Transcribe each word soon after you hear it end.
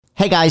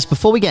Hey guys,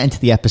 before we get into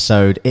the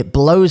episode, it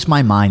blows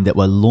my mind that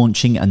we're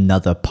launching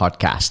another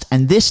podcast.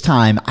 And this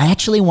time, I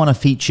actually want to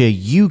feature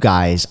you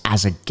guys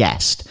as a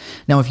guest.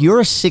 Now, if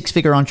you're a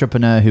six-figure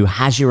entrepreneur who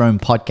has your own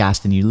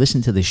podcast and you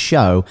listen to this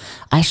show,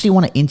 I actually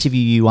want to interview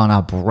you on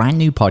our brand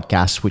new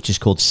podcast, which is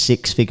called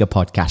Six Figure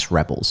Podcast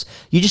Rebels.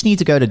 You just need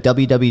to go to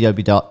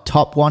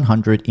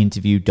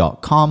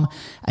www.top100interview.com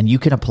and you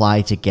can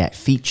apply to get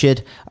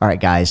featured. All right,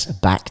 guys,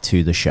 back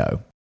to the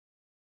show.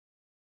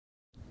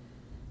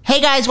 Hey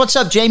guys, what's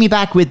up? Jamie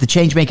back with the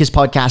Changemakers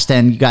podcast,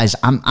 and you guys,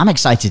 I'm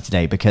excited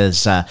today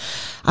because I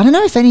don't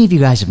know if any of you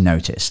guys have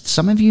noticed.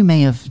 Some of you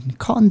may have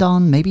cottoned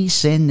on, maybe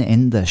seen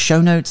in the show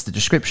notes, the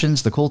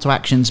descriptions, the call to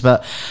actions,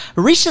 but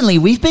recently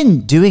we've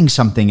been doing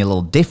something a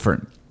little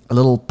different, a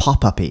little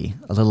pop-up-y,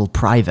 a little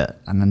private,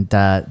 and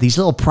these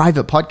little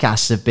private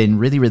podcasts have been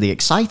really, really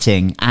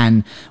exciting,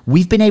 and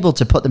we've been able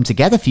to put them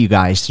together for you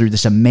guys through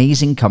this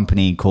amazing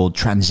company called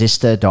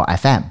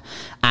Transistor.fm.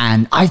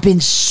 And I've been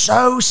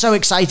so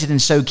excited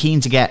and so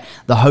keen to get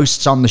the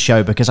hosts on the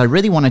show because I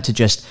really wanted to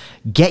just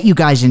get you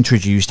guys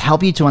introduced,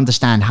 help you to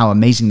understand how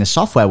amazing the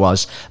software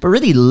was, but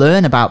really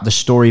learn about the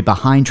story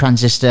behind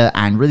Transistor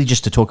and really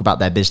just to talk about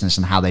their business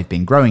and how they've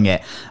been growing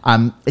it.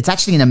 It's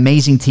actually an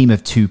amazing team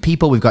of two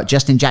people. We've got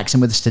Justin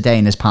Jackson with us today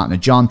and his partner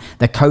John.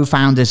 They're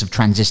co-founders of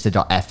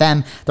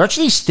Transistor.fm. They're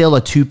actually still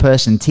a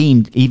two-person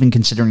team, even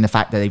considering the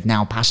fact that they've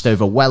now passed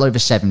over well over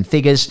seven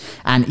figures.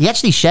 And he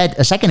actually shared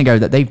a second ago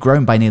that they've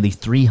grown by nearly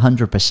 300%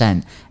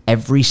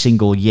 every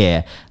single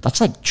year.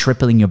 That's like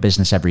tripling your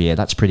business every year.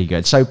 That's pretty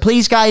good. So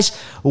please,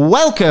 guys,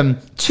 welcome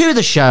to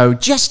the show.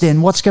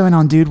 Justin, what's going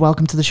on, dude?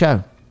 Welcome to the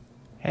show.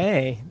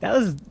 Hey,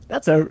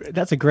 that's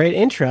a great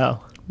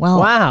intro. Well,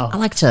 wow. I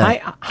like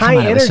to high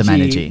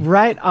energy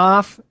right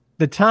off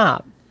the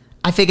top.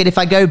 I figured if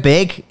I go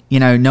big,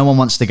 no one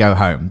wants to go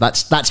home.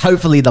 That's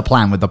hopefully the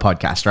plan with the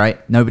podcast,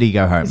 right? Nobody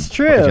go home. It's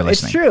true.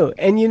 It's true.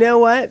 And you know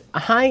what?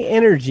 High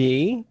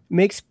energy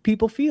makes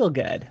people feel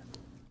good.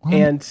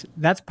 And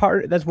that's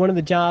one of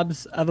the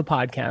jobs of a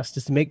podcast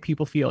is to make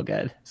people feel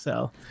good.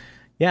 So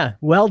yeah,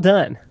 well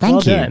done.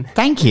 Thank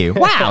you.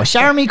 Wow,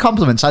 sharing me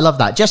compliments. I love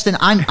that. Justin,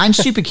 I'm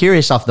super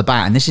curious off the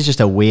bat, and this is just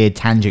a weird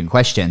tangent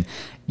question.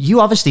 You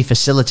obviously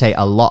facilitate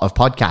a lot of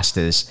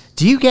podcasters.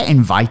 Do you get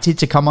invited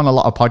to come on a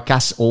lot of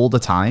podcasts all the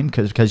time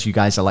because you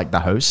guys are like the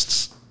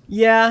hosts?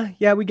 Yeah,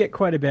 we get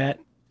quite a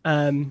bit.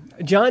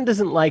 John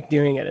doesn't like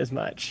doing it as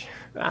much.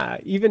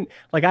 Even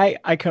like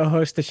I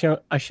co-host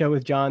a show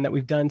with John that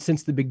we've done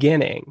since the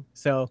beginning.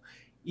 So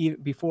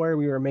even before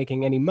we were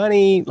making any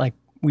money, like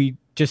we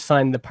just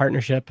signed the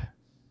partnership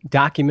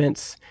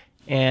documents,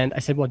 and I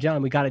said, well,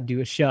 John, we got to do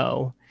a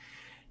show.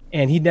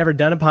 And he'd never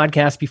done a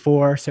podcast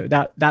before, so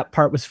that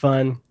part was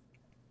fun.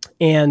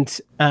 And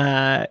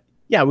the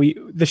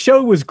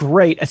show was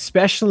great,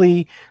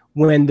 especially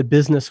when the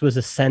business was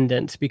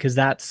ascendant, because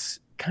that's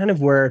kind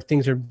of where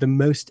things are the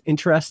most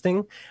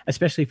interesting,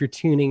 especially if you're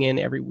tuning in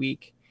every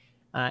week.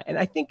 And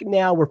I think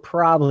now we're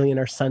probably in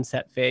our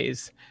sunset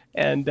phase.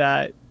 And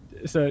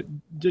so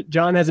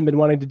John hasn't been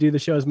wanting to do the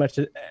show as much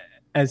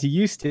as he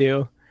used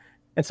to.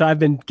 And so I've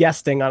been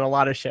guesting on a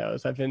lot of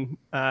shows. I've been,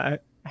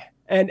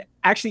 and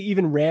actually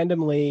even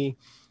randomly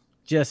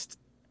just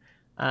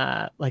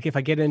like if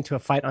I get into a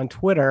fight on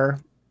Twitter,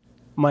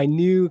 my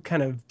new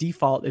kind of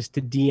default is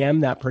to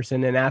DM that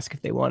person and ask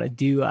if they want to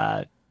do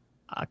a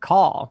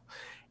call.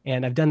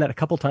 And I've done that a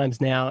couple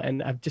times now,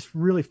 and I've just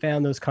really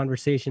found those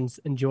conversations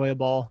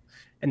enjoyable.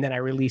 And then I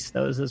release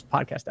those as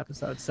podcast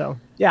episodes. So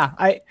yeah,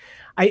 I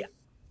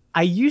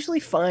usually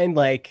find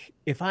like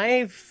if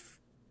I've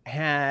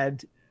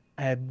had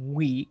a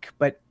week,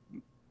 but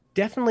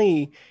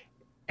definitely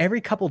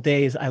every couple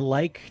days, I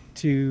like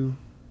to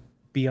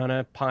be on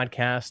a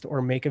podcast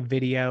or make a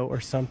video or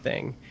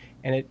something.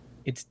 And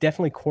it's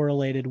definitely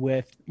correlated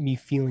with me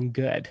feeling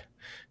good.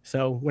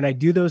 So when I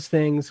do those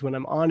things, when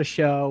I'm on a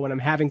show, when I'm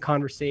having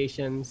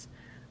conversations,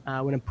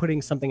 when I'm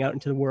putting something out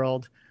into the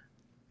world,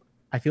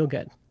 I feel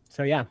good.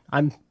 So yeah,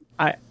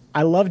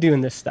 I love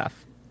doing this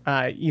stuff,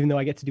 even though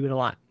I get to do it a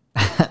lot.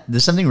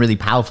 There's something really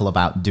powerful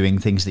about doing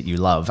things that you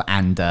love.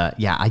 And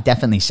I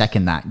definitely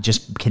second that.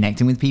 Just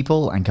connecting with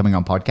people and coming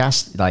on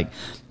podcasts, like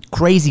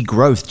crazy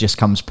growth just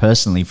comes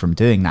personally from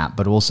doing that.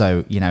 But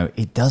also,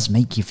 it does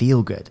make you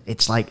feel good.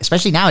 It's like,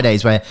 especially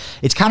nowadays where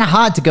it's kind of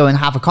hard to go and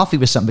have a coffee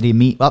with somebody,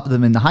 meet up with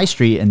them in the high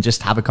street and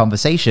just have a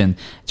conversation.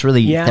 It's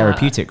really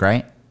therapeutic,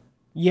 right?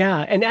 Yeah.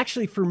 And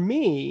actually for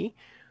me,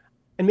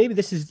 and maybe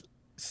this is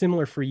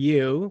similar for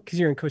you because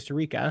you're in Costa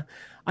Rica,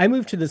 I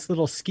moved to this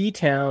little ski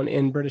town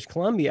in British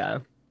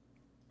Columbia.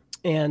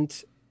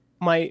 And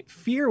my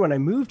fear when I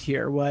moved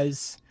here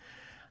was,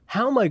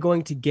 how am I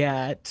going to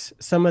get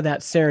some of that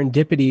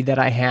serendipity that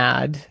I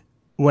had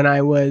when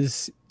I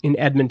was in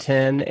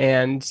Edmonton?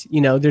 And,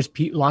 there's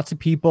lots of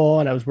people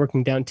and I was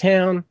working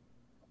downtown.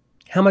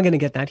 How am I going to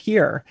get that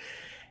here?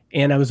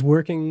 And I was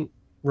working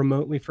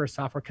remotely for a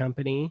software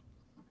company.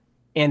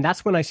 And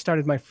that's when I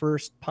started my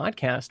first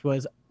podcast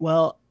was,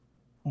 well,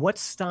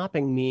 what's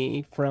stopping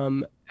me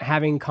from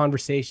having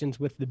conversations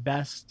with the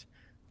best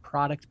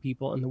product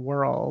people in the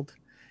world?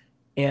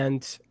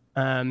 And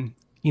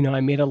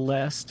I made a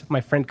list.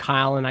 My friend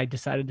Kyle and I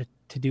decided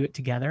to do it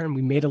together, and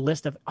we made a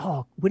list of,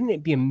 wouldn't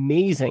it be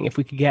amazing if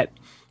we could get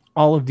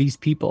all of these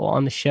people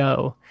on the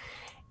show?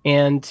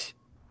 And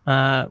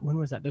when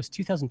was that? That was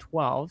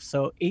 2012.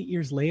 So 8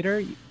 years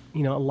later, a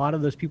lot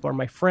of those people are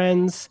my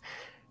friends.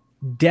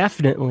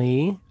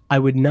 Definitely, I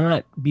would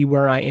not be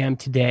where I am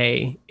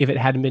today if it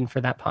hadn't been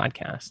for that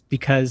podcast,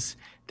 because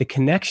the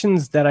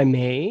connections that I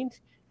made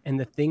and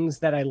the things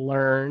that I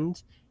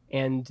learned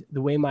and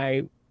the way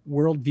my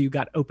worldview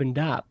got opened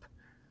up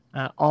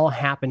all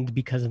happened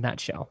because of that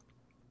show.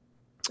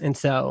 And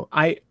so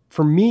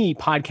for me,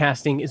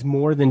 podcasting is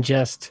more than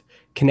just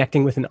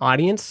connecting with an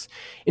audience.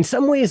 In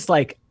some ways,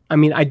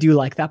 I do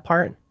like that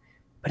part,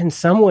 but in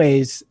some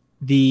ways,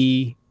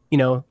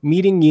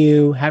 meeting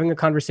you, having a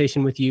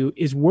conversation with you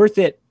is worth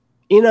it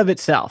in of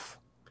itself,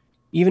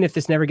 even if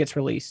this never gets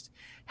released.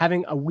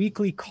 Having a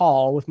weekly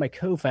call with my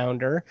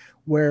co-founder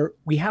where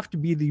we have to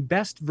be the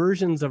best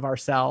versions of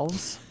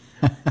ourselves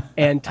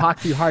and talk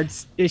through hard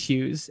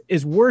issues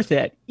is worth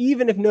it,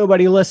 even if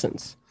nobody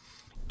listens.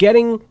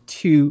 Getting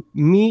to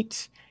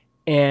meet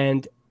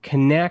and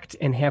connect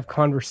and have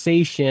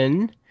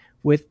conversation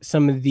with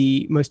some of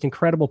the most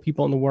incredible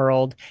people in the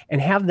world and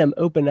have them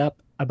open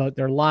up about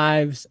their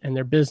lives and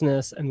their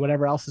business and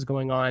whatever else is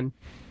going on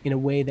in a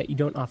way that you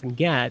don't often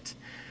get,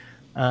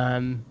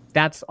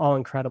 that's all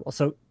incredible.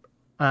 So,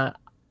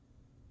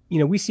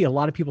 we see a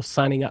lot of people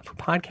signing up for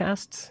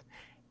podcasts,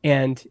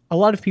 and a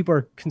lot of people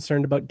are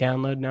concerned about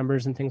download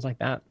numbers and things like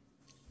that.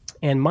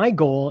 And my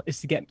goal is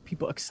to get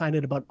people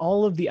excited about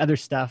all of the other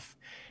stuff.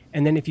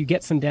 And then if you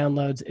get some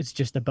downloads, it's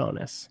just a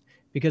bonus,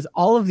 because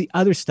all of the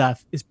other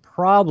stuff is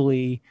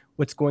probably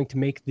what's going to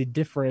make the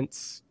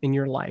difference in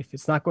your life.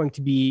 It's not going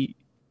to be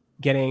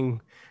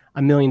getting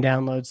 1 million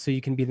downloads so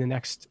you can be the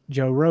next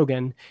Joe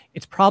Rogan.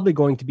 It's probably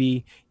going to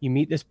be, you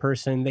meet this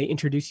person, they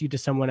introduce you to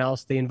someone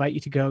else, they invite you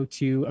to go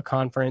to a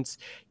conference,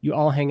 you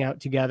all hang out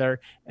together,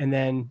 and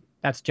then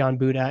that's John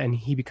Buda, and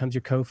he becomes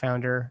your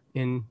co-founder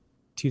in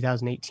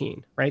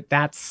 2018, right?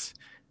 That's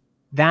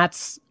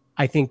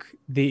I think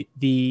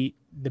the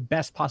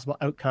best possible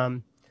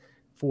outcome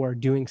for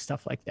doing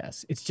stuff like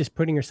this. It's just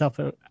putting yourself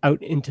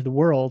out into the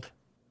world,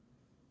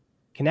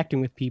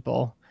 connecting with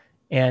people,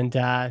 and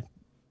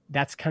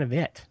that's kind of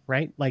it,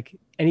 right? Like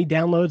any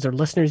downloads or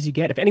listeners you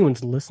get, if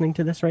anyone's listening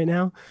to this right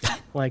now,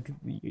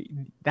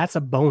 that's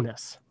a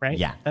bonus, right?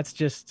 Yeah. That's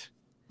just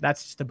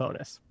a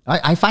bonus.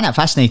 I find that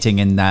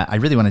fascinating, and I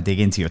really want to dig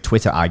into your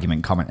Twitter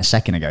argument comment a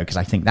second ago, because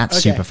I think that's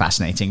super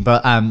fascinating.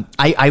 But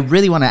I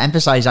really want to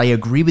emphasize, I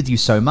agree with you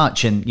so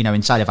much. And,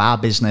 inside of our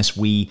business,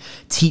 we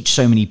teach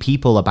so many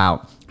people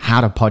about how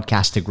to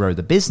podcast to grow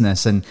the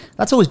business. And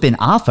that's always been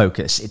our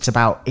focus.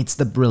 It's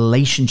the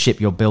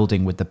relationship you're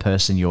building with the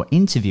person you're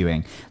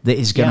interviewing that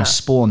is going to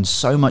spawn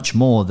so much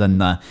more than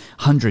the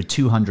 100,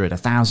 200,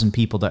 1,000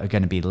 people that are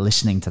going to be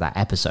listening to that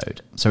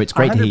episode. So it's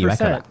great 100%. To hear you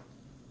echo that.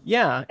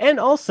 Yeah. And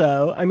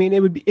also,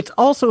 it's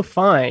also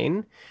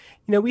fine.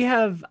 We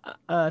have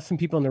some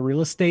people in the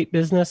real estate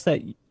business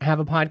that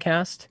have a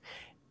podcast,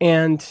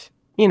 and,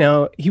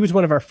 he was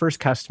one of our first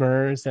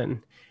customers,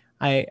 and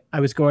I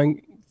was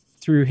going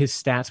through his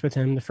stats with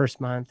him the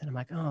first month, and I'm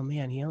like, oh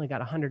man, he only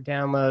got 100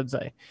 downloads.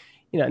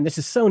 And this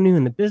is so new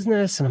in the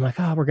business. And I'm like,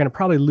 we're going to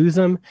probably lose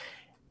him.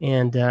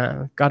 And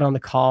got on the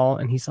call,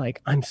 and he's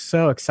like, I'm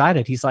so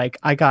excited. He's like,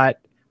 I got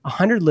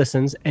 100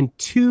 listens and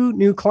 2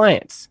 new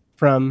clients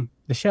from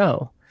the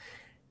show.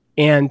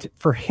 And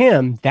for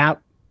him, that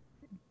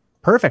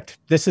perfect.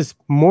 This is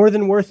more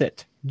than worth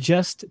it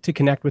just to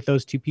connect with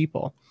those 2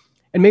 people.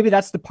 And maybe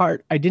that's the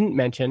part I didn't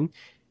mention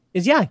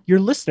is, your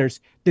listeners,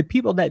 the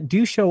people that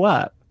do show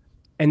up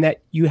and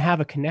that you have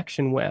a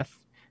connection with,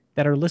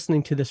 that are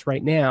listening to this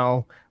right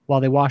now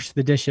while they wash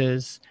the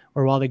dishes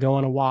or while they go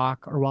on a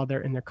walk or while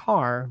they're in their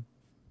car.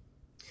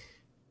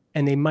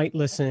 And they might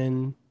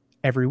listen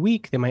every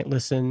week. They might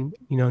listen,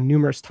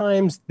 numerous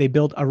times. They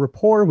build a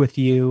rapport with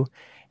you.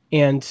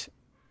 And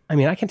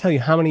I can tell you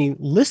how many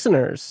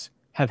listeners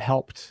have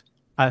helped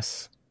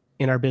us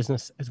in our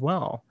business as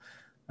well.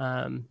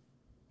 And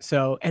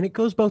it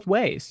goes both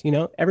ways.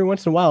 Every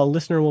once in a while, a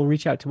listener will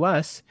reach out to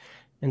us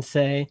and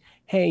say,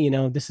 hey,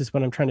 this is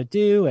what I'm trying to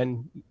do,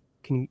 and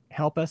can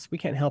help us. We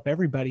can't help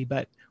everybody,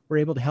 but we're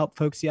able to help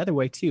folks the other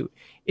way too.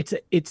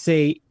 It's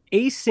a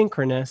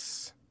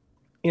asynchronous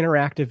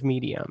interactive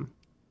medium,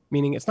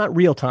 meaning it's not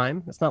real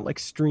time. It's not like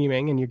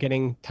streaming and you're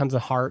getting tons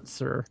of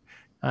hearts or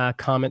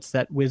comments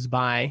that whiz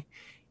by.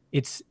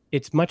 It's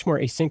much more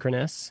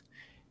asynchronous,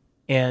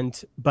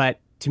 but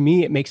to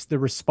me, it makes the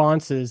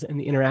responses and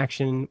the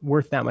interaction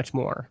worth that much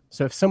more.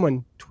 So if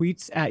someone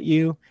tweets at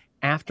you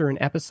after an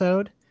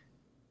episode,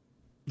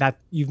 that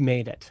you've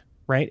made it,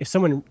 right? If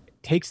someone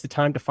takes the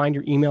time to find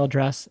your email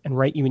address and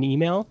write you an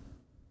email,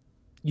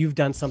 you've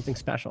done something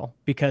special,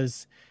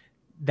 because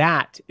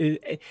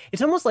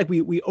it's almost like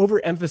we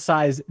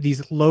overemphasize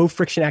these low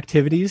friction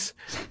activities.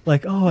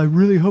 Like, I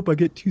really hope I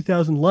get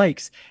 2,000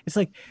 likes. It's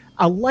like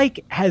a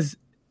like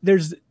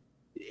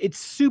it's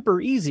super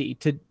easy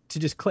to to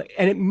just click,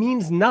 and it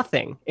means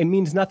nothing. It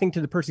means nothing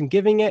to the person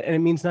giving it, and it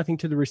means nothing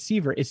to the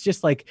receiver. It's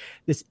just like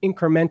this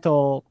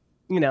incremental,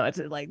 it's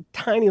like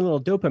tiny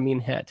little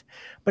dopamine hit.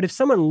 But if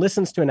someone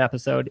listens to an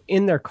episode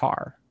in their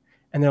car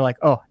and they're like,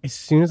 oh, as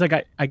soon as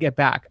I get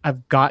back,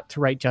 I've got to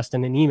write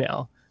Justin an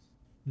email,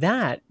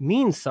 that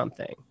means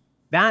something.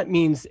 That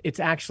means it's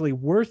actually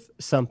worth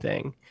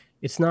something.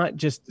 It's not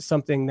just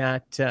something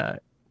that,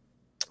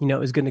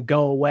 is going to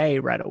go away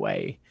right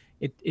away.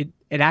 It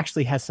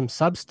actually has some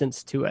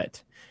substance to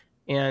it.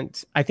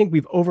 And I think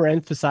we've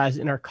overemphasized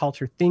in our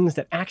culture things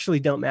that actually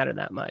don't matter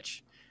that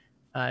much.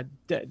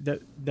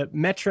 The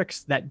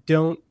metrics that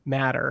don't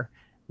matter,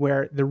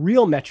 where the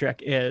real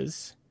metric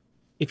is,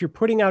 if you're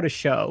putting out a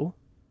show,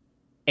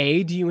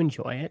 A, do you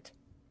enjoy it?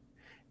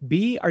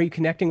 B, are you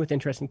connecting with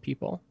interesting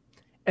people?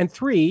 And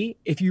 3,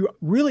 if you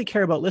really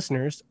care about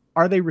listeners,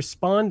 are they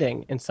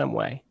responding in some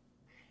way?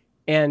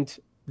 And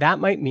that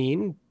might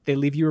mean they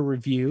leave you a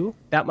review.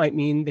 That might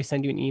mean they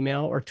send you an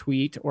email or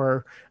tweet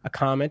or a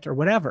comment or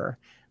whatever.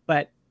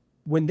 But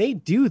when they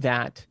do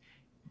that,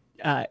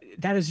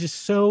 that is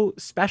just so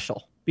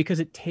special because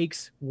it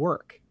takes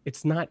work.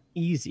 It's not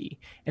easy.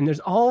 And there's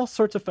all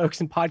sorts of folks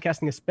in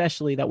podcasting,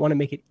 especially, that want to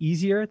make it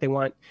easier. They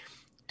want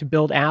to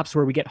build apps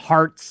where we get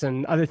hearts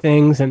and other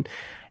things. And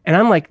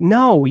I'm like,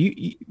 no,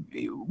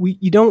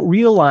 you don't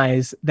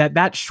realize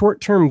that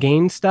short-term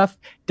gain stuff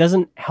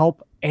doesn't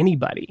help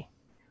anybody.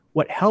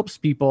 What helps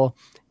people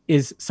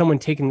is someone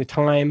taking the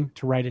time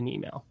to write an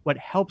email. What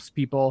helps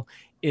people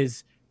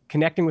is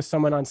connecting with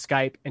someone on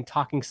Skype and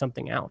talking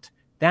something out.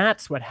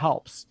 That's what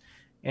helps.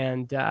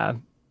 And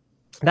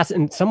that's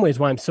in some ways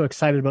why I'm so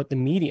excited about the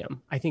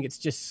medium. I think it's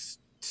just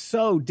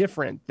so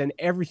different than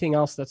everything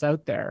else that's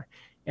out there.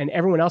 And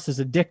everyone else is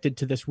addicted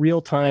to this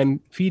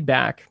real-time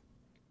feedback.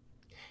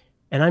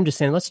 And I'm just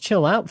saying, let's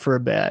chill out for a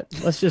bit.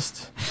 Let's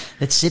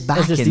sit back.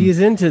 Let's just ease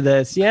into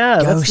this.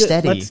 Yeah. Go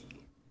steady.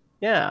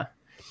 Yeah.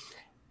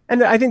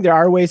 And I think there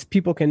are ways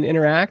people can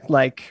interact.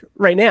 Like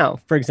right now,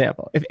 for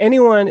example, if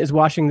anyone is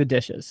washing the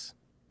dishes,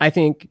 I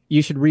think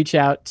you should reach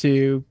out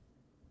to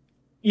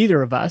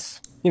either of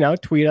us,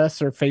 tweet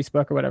us or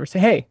Facebook or whatever. Say,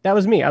 hey, that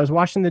was me. I was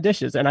washing the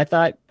dishes. And I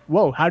thought,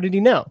 whoa, how did he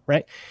know?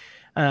 Right.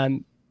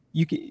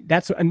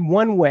 That's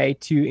one way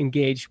to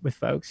engage with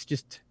folks.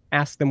 Just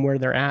ask them where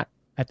they're at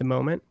the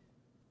moment.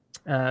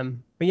 But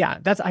yeah,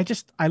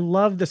 I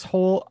love this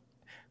whole,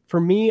 for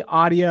me,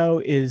 audio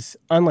is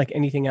unlike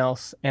anything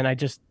else. And I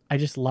just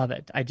love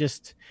it.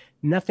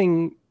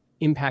 Nothing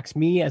impacts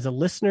me as a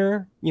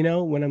listener,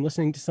 when I'm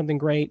listening to something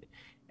great.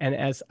 And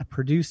as a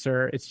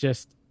producer, it's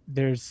just,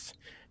 there's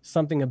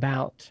something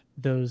about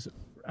those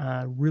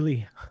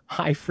really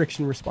high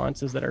friction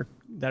responses that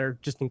are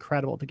just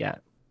incredible to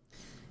get.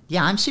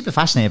 Yeah, I'm super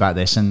fascinated about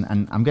this, and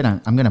I'm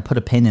gonna put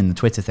a pin in the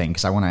Twitter thing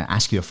because I want to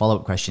ask you a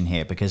follow-up question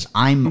here, because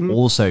I'm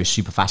also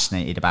super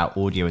fascinated about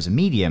audio as a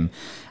medium,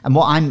 and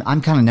what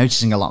I'm kind of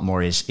noticing a lot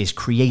more is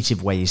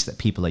creative ways that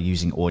people are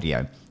using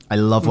audio. I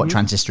love what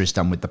Transistor has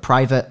done with the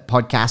private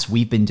podcast.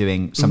 We've been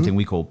doing something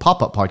we call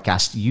Pop-Up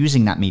Podcast,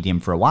 using that medium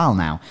for a while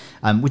now,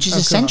 which is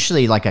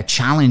essentially like a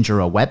challenge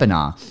or a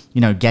webinar,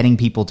 getting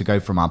people to go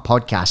from our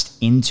podcast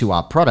into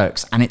our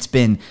products. And it's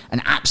been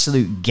an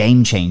absolute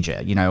game changer.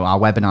 Our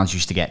webinars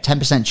used to get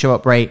 10% show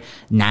up rate.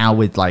 Now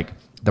with like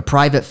the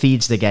private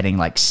feeds, they're getting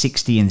like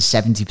 60 and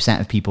 70%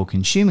 of people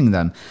consuming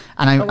them.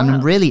 And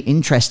I'm really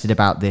interested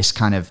about this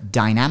kind of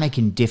dynamic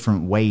in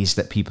different ways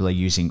that people are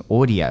using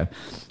audio.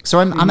 So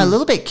I'm a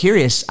little bit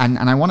curious, and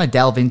I want to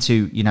delve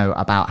into,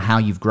 about how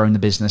you've grown the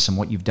business and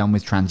what you've done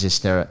with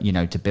Transistor,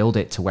 to build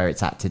it to where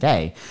it's at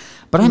today.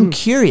 But I'm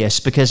curious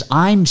because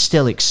I'm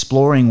still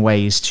exploring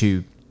ways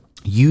to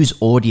use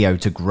audio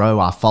to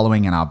grow our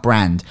following and our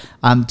brand.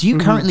 Do you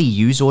currently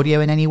use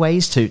audio in any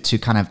ways to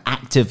kind of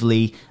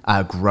actively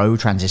grow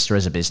Transistor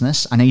as a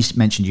business? I know you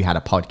mentioned you had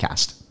a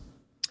podcast.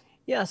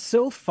 Yeah,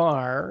 so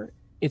far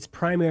it's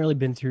primarily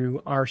been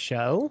through our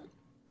show,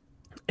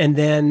 and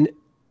then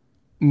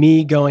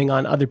me going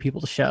on other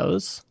people's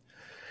shows.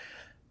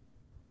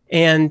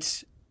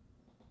 And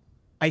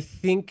I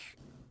think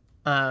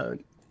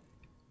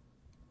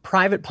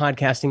private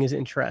podcasting is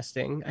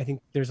interesting. I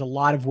think there's a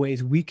lot of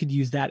ways we could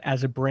use that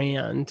as a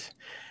brand,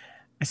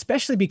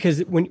 especially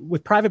because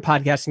with private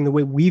podcasting, the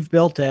way we've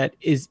built it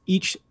is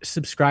each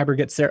subscriber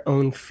gets their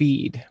own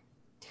feed.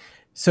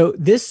 So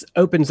this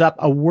opens up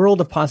a world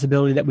of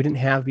possibility that we didn't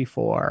have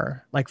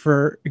before. Like,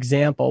 for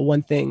example,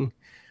 one thing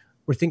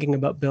we're thinking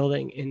about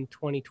building in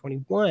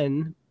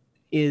 2021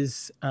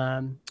 is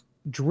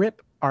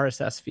drip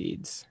RSS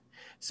feeds.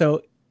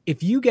 So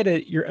if you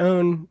get your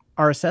own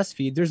RSS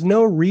feed, there's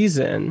no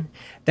reason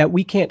that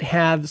we can't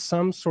have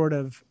some sort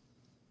of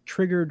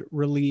triggered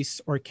release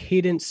or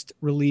cadenced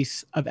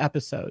release of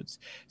episodes.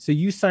 So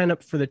you sign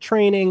up for the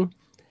training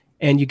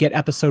and you get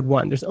episode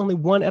 1. There's only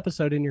one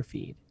episode in your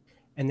feed.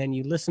 And then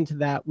you listen to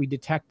that. We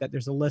detect that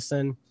there's a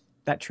listen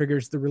that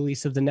triggers the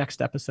release of the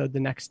next episode the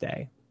next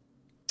day.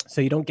 So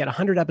you don't get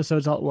 100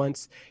 episodes all at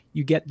once.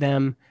 You get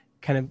them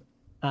kind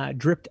of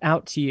dripped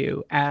out to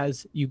you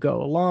as you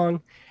go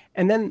along.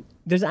 And then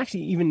there's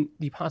actually even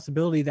the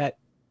possibility that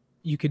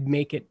you could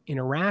make it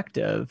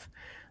interactive,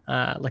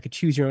 like a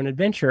choose your own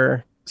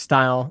adventure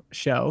style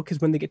show. Because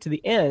when they get to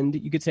the end,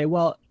 you could say,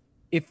 well,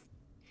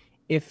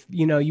 if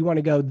you want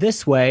to go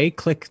this way,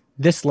 click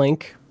this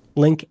link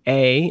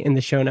A in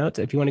the show notes.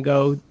 If you want to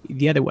go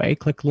the other way,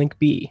 click link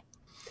B.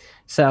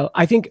 So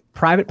I think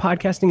private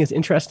podcasting is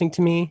interesting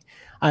to me.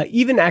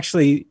 Even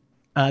actually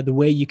the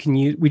way you can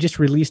use, we just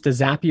released a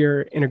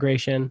Zapier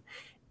integration,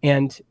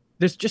 and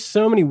there's just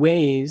so many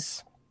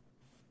ways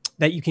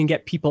that you can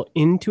get people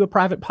into a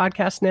private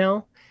podcast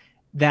now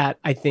that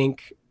I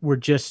think we're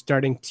just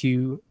starting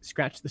to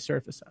scratch the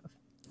surface of.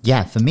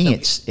 Yeah, for me,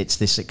 it's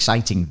this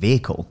exciting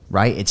vehicle,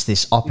 right? It's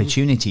this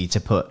opportunity to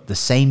put the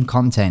same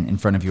content in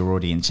front of your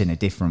audience in a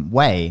different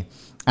way.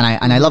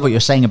 And I love what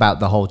you're saying about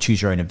the whole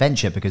choose your own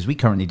adventure, because we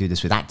currently do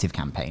this with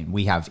ActiveCampaign.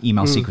 We have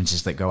email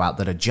sequences that go out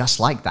that are just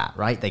like that,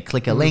 right? They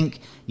click a link,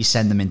 you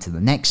send them into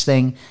the next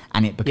thing,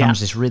 and it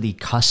becomes this really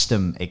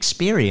custom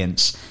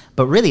experience.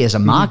 But really, as a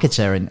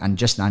marketer, and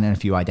just, I don't know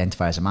if you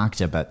identify as a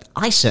marketer, but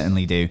I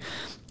certainly do.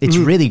 It's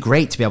really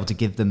great to be able to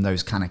give them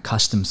those kind of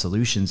custom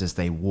solutions as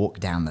they walk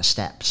down the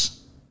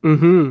steps.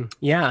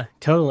 Yeah,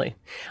 totally.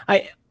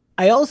 I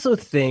also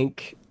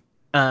think,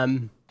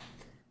 because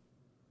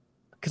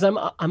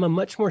I'm a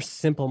much more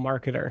simple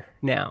marketer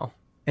now,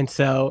 and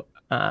so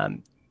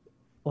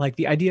like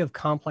the idea of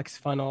complex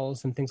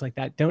funnels and things like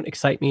that don't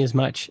excite me as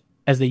much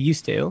as they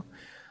used to.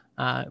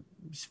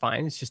 It's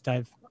fine. It's just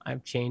I've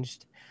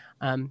changed,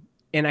 and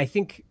I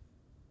think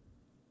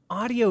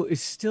audio is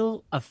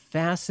still a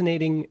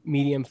fascinating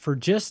medium for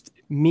just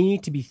me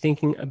to be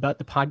thinking about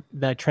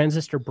the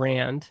Transistor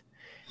brand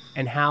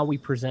and how we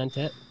present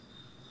it.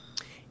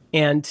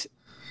 And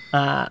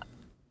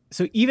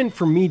so even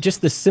for me,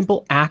 just the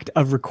simple act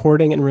of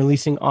recording and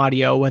releasing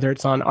audio, whether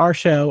it's on our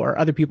show or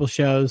other people's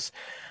shows,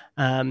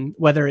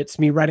 whether it's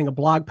me writing a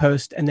blog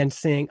post and then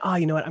saying, oh,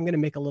 you know what, I'm going to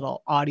make a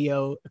little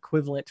audio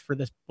equivalent for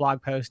this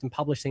blog post and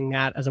publishing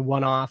that as a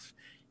one-off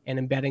and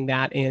embedding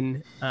that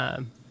in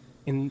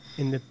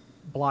the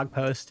blog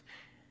post.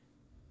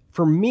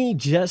 For me,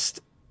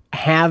 just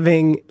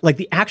having like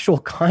the actual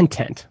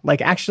content,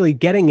 like actually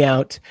getting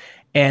out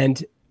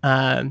and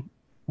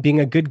being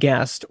a good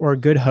guest or a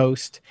good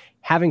host,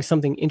 having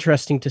something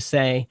interesting to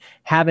say,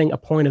 having a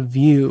point of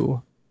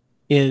view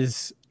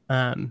is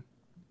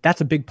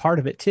that's a big part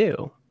of it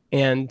too.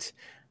 And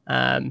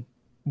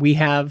we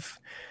have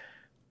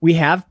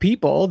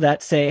people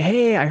that say,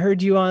 hey, I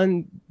heard you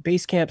on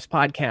Basecamp's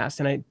podcast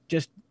and I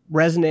just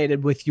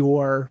resonated with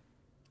your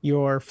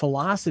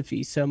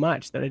philosophy so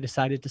much that I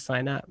decided to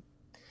sign up.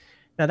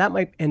 Now that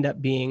might end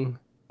up being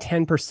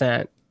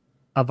 10%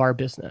 of our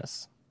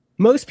business.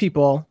 Most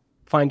people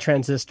find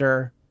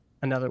Transistor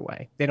another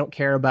way. They don't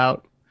care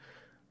about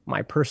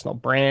my personal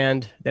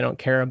brand. They don't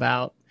care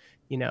about,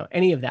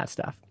 any of that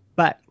stuff.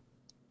 But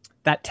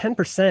that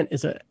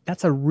 10%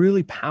 that's a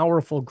really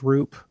powerful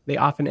group. They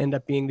often end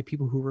up being the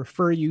people who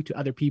refer you to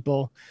other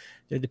people.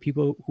 They're the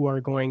people who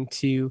are going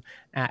to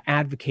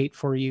advocate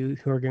for you,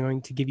 who are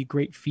going to give you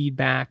great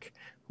feedback,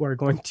 who are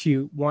going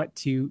to want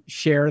to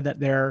share that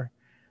they're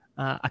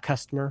a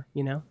customer,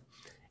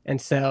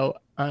 And so,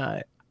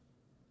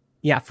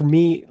 for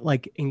me,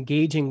 like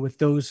engaging with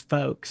those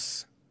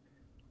folks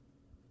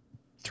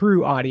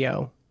through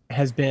audio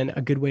has been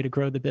a good way to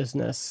grow the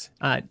business,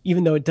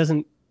 even though it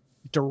doesn't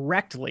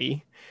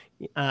directly,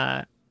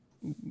 it's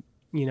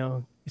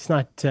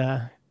not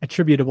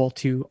attributable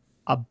to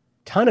a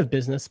ton of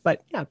business,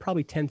 but yeah,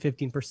 probably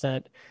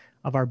 10-15%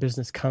 of our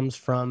business comes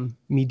from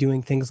me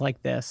doing things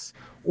like this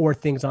or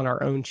things on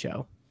our own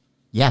show.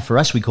 Yeah, for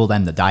us, we call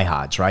them the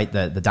diehards, right?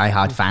 The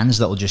diehard fans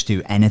that will just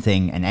do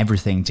anything and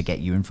everything to get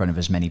you in front of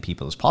as many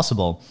people as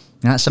possible.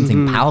 And that's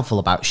something powerful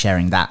about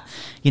sharing that,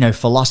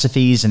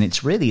 philosophies. And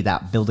it's really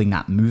that building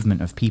that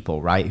movement of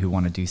people, right, who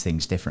want to do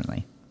things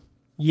differently.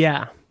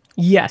 Yeah.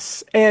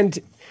 Yes. And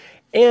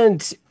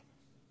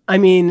I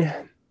mean,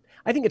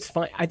 I think it's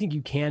fine. I think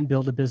you can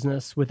build a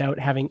business without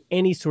having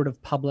any sort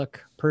of public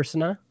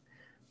persona.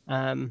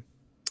 And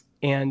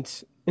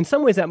in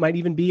some ways that might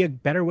even be a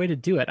better way to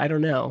do it. I don't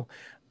know.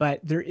 But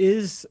there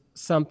is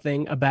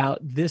something about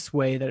this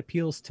way that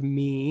appeals to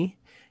me.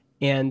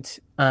 And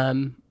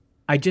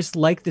I just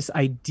like this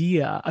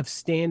idea of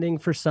standing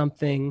for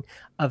something,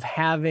 of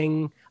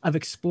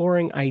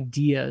exploring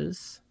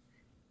ideas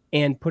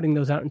and putting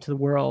those out into the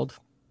world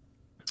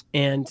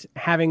and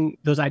having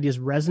those ideas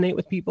resonate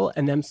with people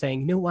and them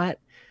saying, you know what,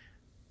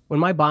 when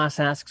my boss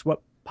asks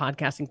what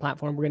podcasting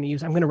platform we're going to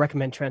use, I'm going to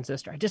recommend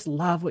Transistor. I just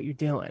love what you're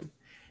doing.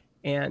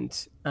 And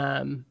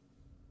I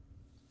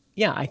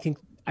think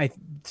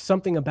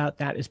something about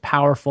that is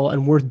powerful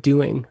and worth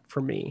doing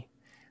for me.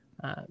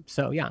 I'm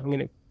going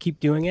to keep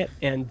doing it.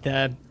 And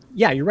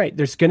you're right.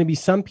 There's going to be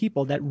some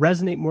people that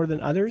resonate more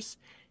than others,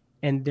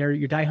 and they're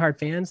your diehard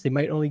fans. They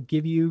might only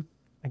give you,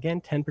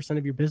 again, 10%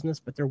 of your business,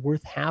 but they're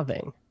worth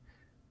having,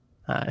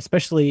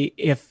 especially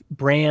if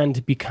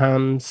brand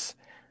becomes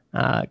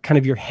kind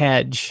of your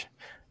hedge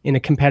in a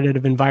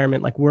competitive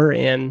environment like we're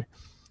in.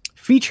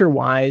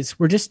 Feature-wise,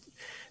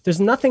 there's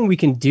nothing we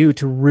can do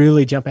to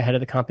really jump ahead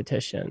of the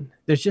competition.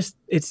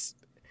 It's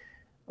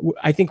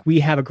I think we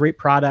have a great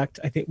product.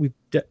 I think we've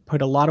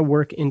put a lot of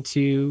work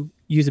into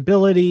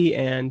usability,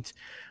 and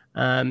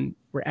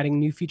we're adding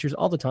new features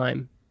all the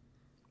time.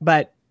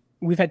 But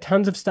we've had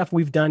tons of stuff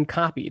we've done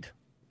copied,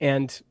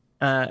 and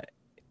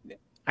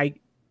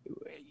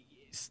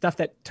stuff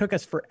that took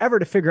us forever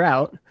to figure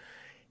out.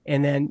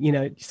 And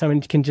then,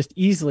 someone can just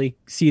easily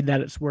see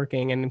that it's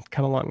working and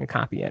come along and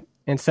copy it.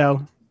 And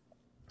so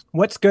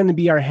what's going to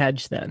be our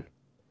hedge then?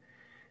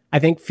 I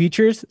think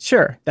features,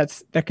 sure,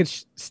 that could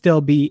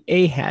still be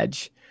a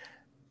hedge.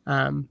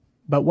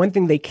 But one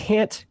thing they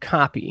can't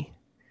copy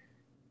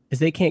is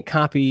they can't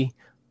copy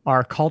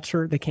our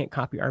culture. They can't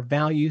copy our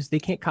values. They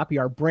can't copy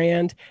our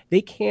brand.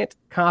 They can't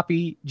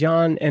copy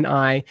John and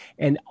I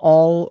and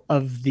all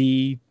of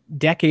the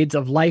decades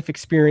of life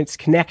experience,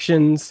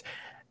 connections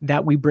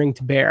that we bring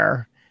to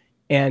bear.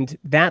 And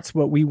that's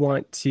what we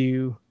want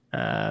to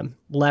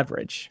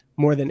leverage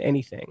more than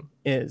anything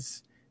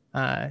is,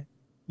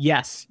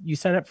 yes, you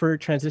sign up for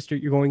Transistor,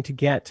 you're going to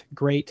get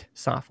great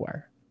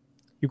software.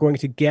 You're going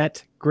to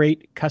get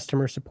great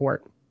customer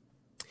support.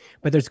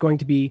 But there's going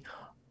to be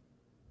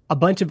a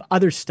bunch of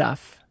other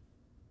stuff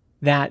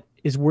that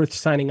is worth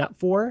signing up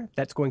for,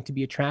 that's going to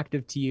be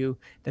attractive to you,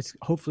 that's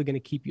hopefully going to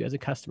keep you as a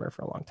customer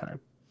for a long time.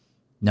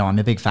 No, I'm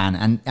a big fan.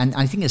 And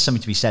I think there's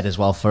something to be said as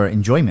well for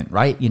enjoyment,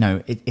 right?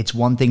 It's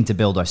one thing to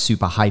build a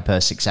super hyper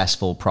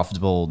successful,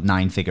 profitable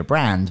 9-figure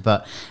brand.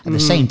 But at the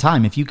same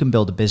time, if you can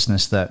build a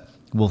business that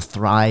will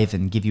thrive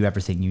and give you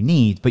everything you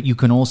need, but you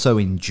can also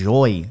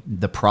enjoy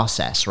the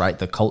process, right?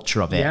 The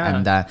culture of it. Yeah.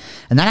 And that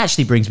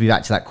actually brings me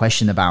back to that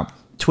question about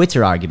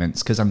Twitter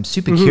arguments, because I'm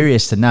super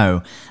curious to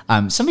know,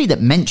 somebody that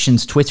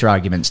mentions Twitter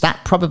arguments,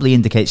 that probably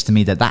indicates to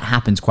me that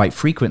happens quite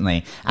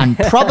frequently, and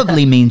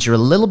probably means you're a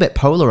little bit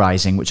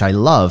polarizing, which I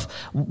love.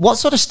 What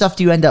sort of stuff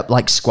do you end up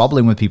like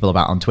squabbling with people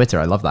about on Twitter?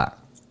 I love that.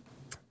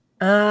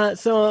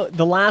 So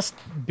the last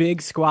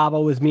big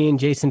squabble was me and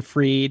Jason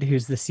Fried,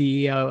 who's the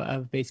CEO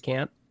of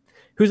Basecamp,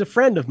 who's a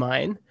friend of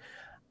mine.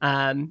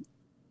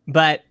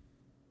 But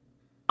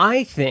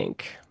I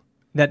think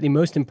that the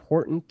most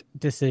important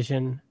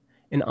decision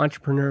an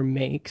entrepreneur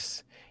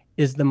makes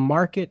is the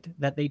market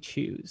that they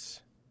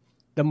choose.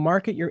 The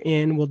market you're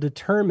in will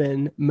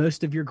determine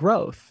most of your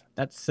growth.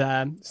 That's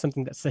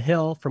something that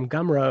Sahil from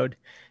Gumroad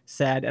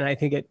said, and I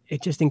think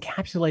it just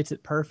encapsulates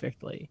it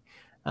perfectly.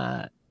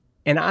 And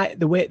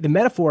the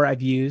metaphor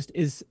I've used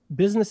is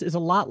business is a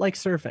lot like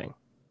surfing.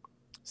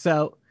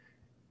 So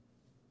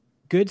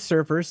good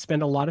surfers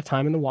spend a lot of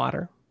time in the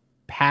water,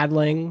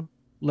 paddling,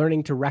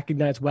 learning to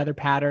recognize weather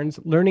patterns,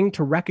 learning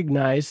to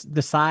recognize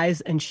the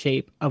size and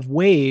shape of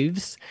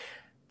waves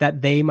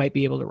that they might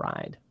be able to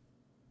ride.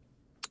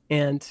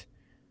 And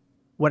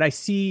what I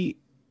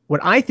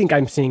think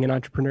I'm seeing in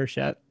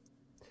entrepreneurship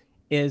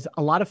is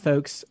a lot of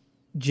folks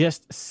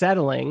just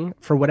settling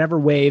for whatever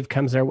wave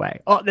comes their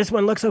way. Oh, this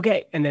one looks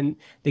okay. And then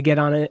they get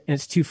on it and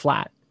it's too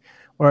flat.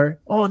 Or,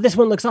 oh, this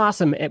one looks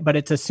awesome, but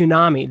it's a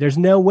tsunami. There's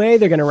no way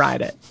they're going to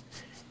ride it.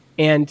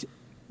 And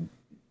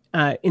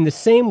in the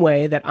same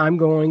way that I'm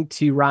going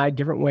to ride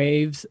different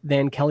waves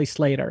than Kelly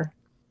Slater,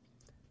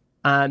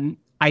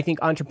 I think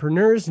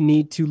entrepreneurs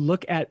need to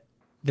look at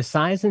the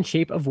size and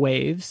shape of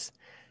waves,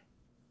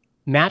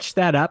 match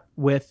that up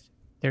with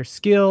their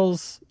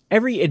skills,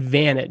 every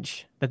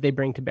advantage that they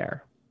bring to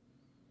bear,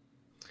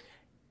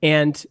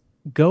 and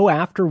go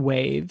after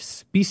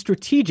waves. Be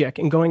strategic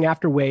in going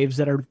after waves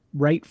that are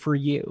right for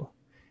you.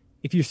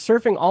 If you're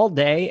surfing all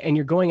day and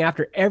you're going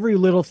after every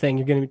little thing,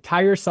 you're going to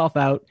tire yourself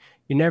out.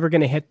 You're never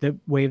going to hit the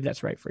wave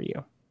that's right for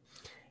you.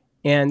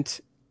 And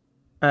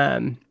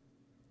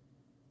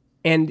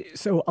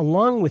so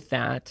along with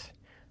that,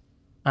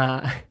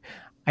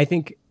 I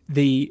think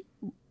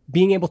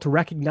being able to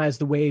recognize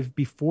the wave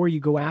before you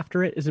go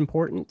after it is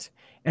important.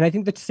 And I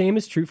think the same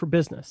is true for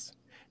business.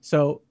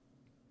 So,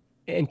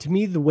 and to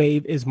me, the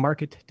wave is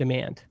market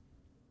demand.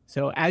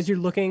 So as you're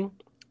looking,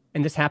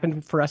 and this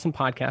happened for us in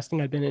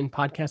podcasting, I've been in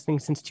podcasting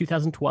since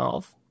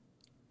 2012.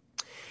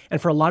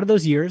 And for a lot of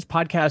those years,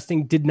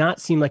 podcasting did not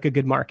seem like a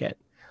good market.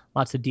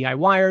 Lots of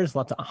DIYers,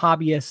 lots of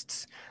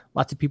hobbyists,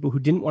 lots of people who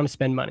didn't want to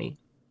spend money.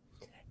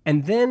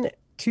 And then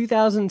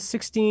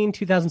 2016,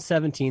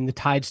 2017, the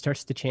tide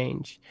starts to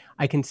change.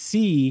 I can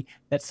see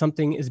that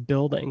something is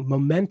building.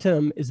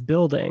 Momentum is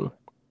building.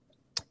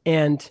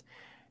 And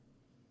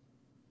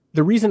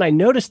the reason I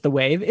noticed the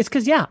wave is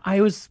because, I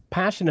was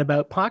passionate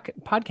about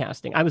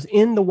podcasting. I was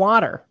in the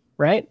water,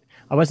 right?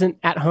 I wasn't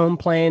at home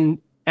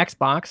playing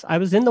Xbox. I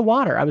was in the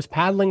water. I was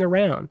paddling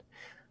around.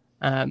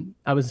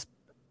 I was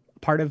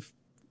part of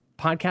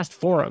podcast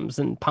forums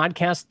and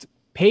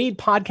paid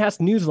podcast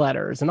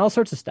newsletters and all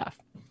sorts of stuff.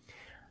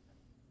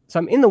 So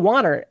I'm in the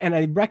water and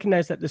I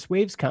recognize that this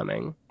wave's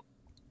coming.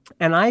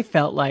 And I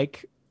felt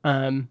like,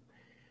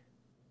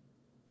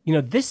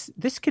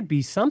 this could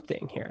be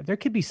something here. There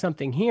could be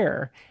something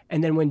here.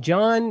 And then when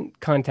John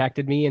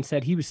contacted me and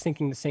said he was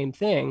thinking the same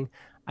thing,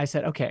 I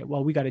said, okay,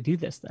 well, we got to do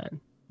this then.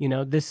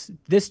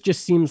 This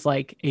just seems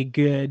like a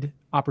good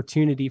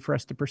opportunity for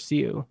us to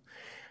pursue.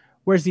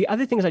 Whereas the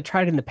other things I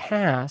tried in the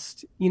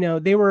past,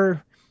 they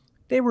were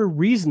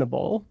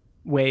reasonable,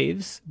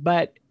 waves,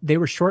 but they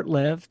were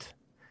short-lived.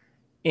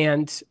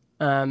 And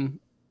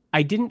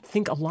I didn't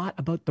think a lot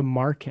about the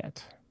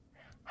market.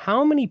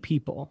 How many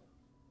people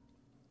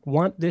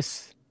want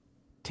this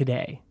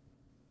today?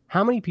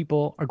 How many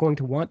people are going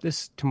to want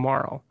this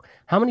tomorrow?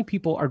 How many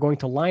people are going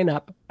to line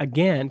up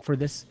again for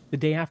this the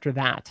day after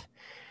that?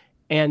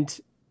 And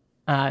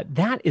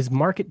that is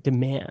market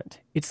demand.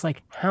 It's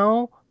like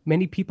how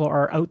many people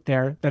are out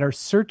there that are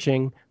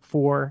searching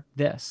for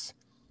this.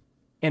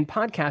 And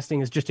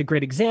podcasting is just a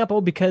great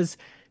example because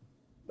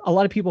a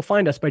lot of people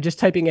find us by just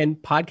typing in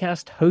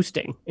podcast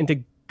hosting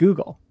into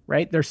Google,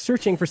 right? They're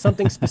searching for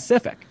something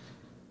specific.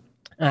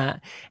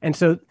 And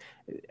so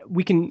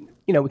we can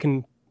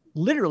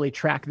literally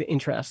track the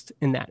interest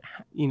in that,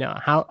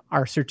 how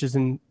our searches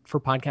for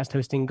podcast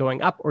hosting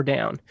going up or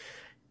down.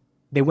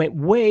 They went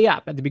way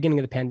up at the beginning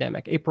of the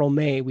pandemic. April,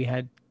 May, we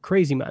had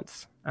crazy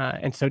months.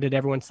 And so did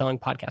everyone selling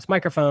podcast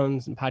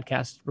microphones and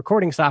podcast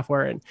recording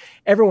software, and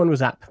everyone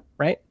was up,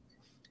 right?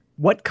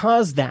 What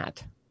caused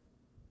that?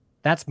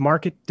 That's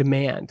market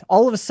demand.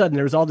 All of a sudden,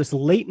 there was all this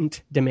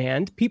latent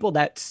demand, people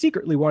that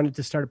secretly wanted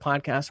to start a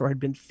podcast or had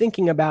been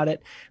thinking about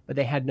it, but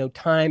they had no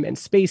time and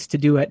space to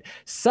do it,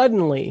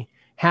 suddenly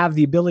have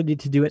the ability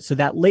to do it. So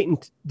that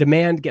latent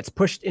demand gets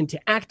pushed into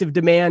active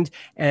demand,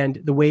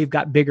 and the wave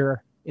got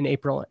bigger in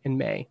April and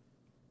May.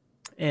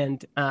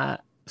 And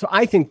so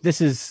I think this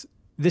is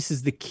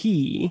the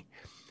key.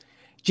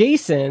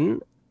 Jason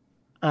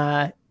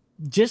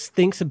just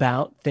thinks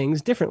about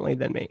things differently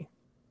than me.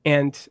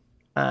 And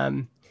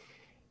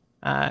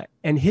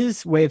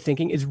his way of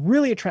thinking is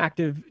really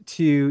attractive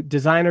to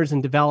designers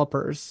and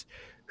developers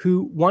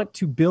who want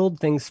to build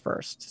things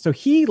first. So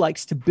he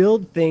likes to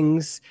build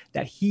things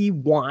that he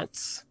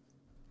wants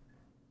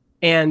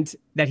and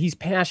that he's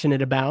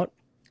passionate about.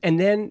 And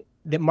then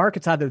the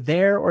market's either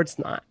there or it's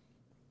not.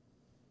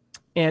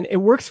 And it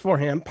works for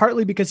him,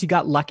 partly because he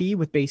got lucky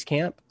with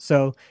Basecamp.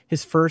 So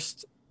his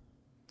first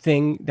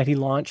thing that he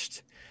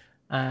launched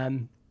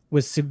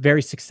was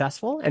very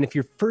successful. And if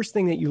your first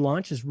thing that you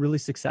launch is really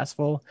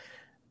successful,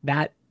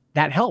 that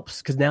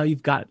helps, because now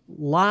you've got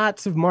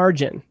lots of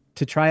margin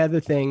to try other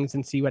things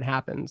and see what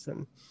happens.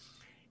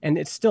 And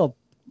it's still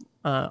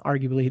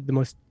arguably the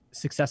most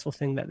successful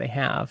thing that they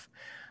have.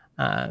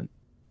 And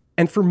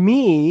for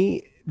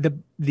me,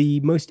 the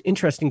most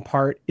interesting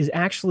part is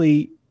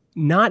actually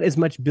not as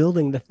much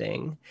building the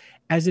thing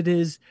as it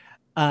is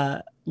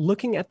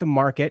looking at the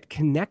market,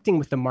 connecting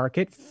with the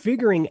market,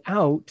 figuring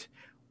out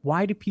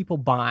why do people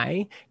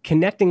buy,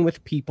 connecting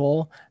with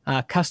people,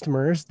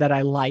 customers that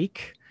I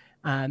like.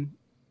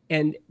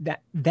 And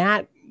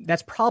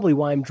that's probably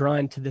why I'm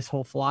drawn to this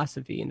whole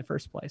philosophy in the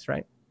first place,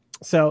 right?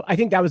 So I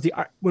think that was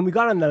when we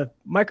got on the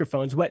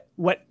microphones, what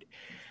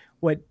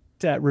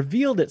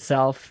revealed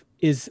itself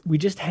is we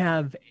just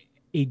have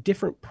a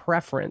different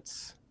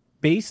preference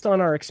based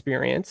on our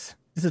experience.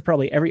 This is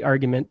probably every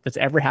argument that's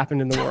ever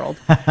happened in the world.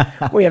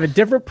 We have a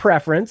different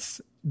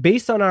preference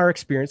based on our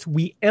experience.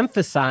 We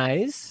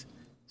emphasize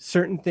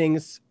certain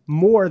things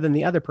more than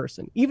the other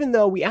person, even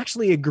though we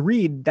actually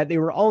agreed that they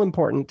were all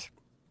important.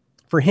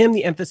 For him,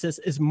 the emphasis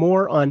is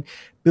more on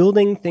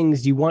building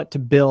things you want to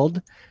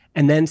build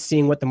and then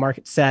seeing what the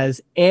market says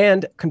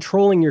and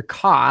controlling your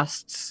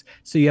costs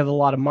so you have a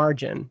lot of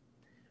margin.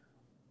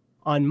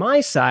 On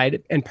my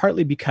side, and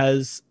partly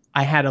because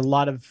I had a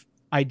lot of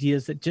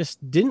ideas that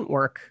just didn't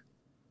work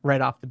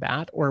right off the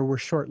bat or were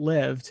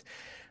short-lived,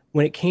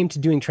 when it came to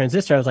doing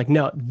Transistor, I was like,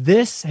 no,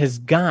 this has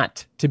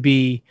got to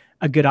be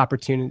a good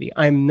opportunity.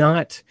 I'm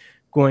not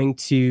going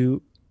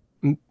to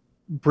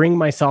bring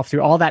myself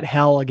through all that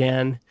hell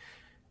again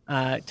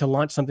to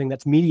launch something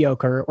that's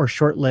mediocre or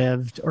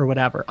short-lived or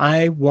whatever.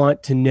 I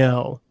want to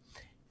know.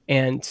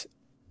 And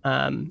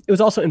it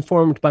was also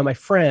informed by my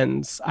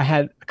friends. I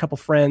had a couple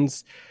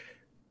friends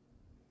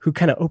who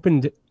kind of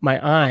opened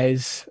my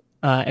eyes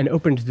and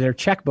opened their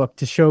checkbook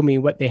to show me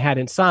what they had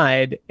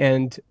inside.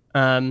 And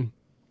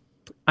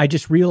I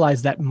just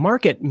realized that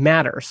market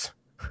matters.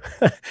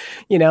 One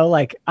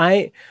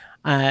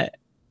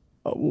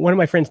of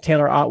my friends,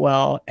 Taylor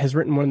Otwell, has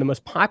written one of the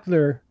most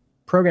popular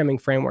programming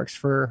frameworks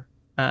for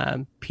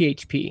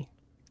PHP.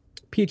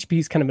 PHP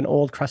is kind of an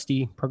old,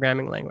 crusty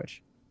programming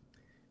language.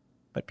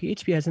 But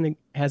PHP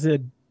has a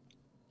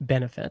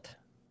benefit,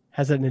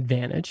 has an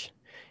advantage,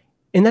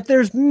 in that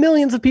there's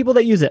millions of people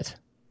that use it.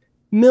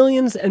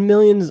 Millions and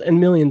millions and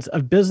millions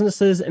of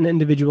businesses and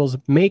individuals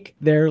make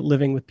their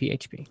living with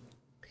PHP.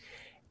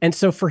 And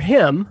so for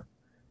him,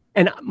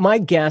 and my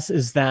guess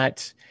is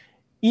that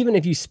even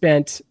if you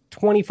spent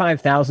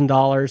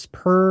 $25,000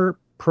 per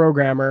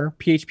programmer,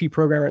 PHP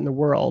programmer in the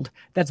world,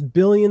 that's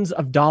billions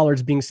of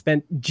dollars being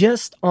spent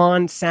just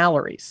on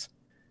salaries.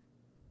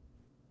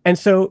 And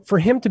so for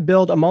him to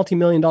build a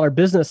multi-million-dollar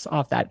business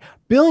off that,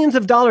 billions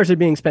of dollars are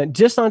being spent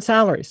just on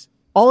salaries.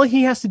 All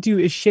he has to do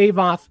is shave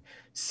off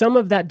some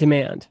of that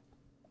demand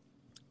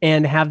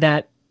and have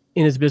that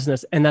in his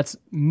business. And that's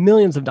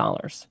millions of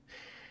dollars.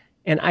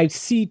 And I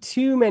see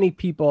too many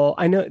people,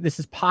 I know this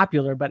is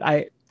popular, but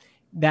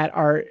that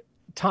are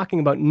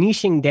talking about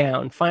niching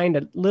down, find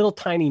a little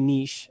tiny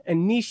niche.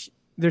 And niche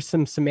there's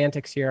some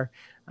semantics here.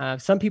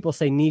 Some people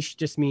say niche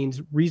just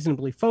means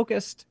reasonably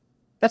focused.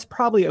 That's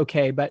probably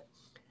okay, but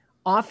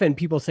often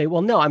people say,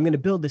 well, no, I'm going to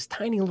build this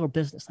tiny little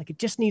business. Like I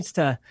just need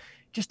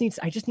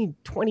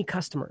 20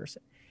 customers.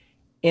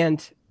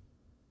 And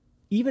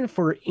even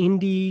for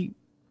indie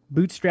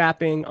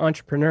bootstrapping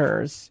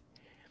entrepreneurs,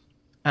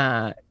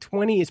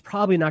 20 is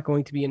probably not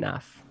going to be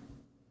enough,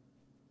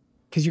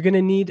 because you're going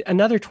to need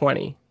another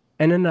 20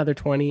 and another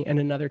 20 and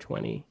another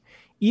 20.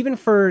 Even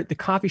for the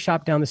coffee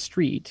shop down the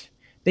street,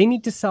 they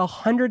need to sell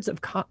hundreds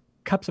of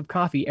cups of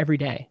coffee every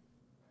day,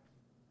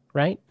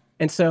 right?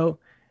 And so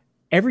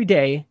every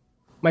day,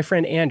 my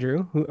friend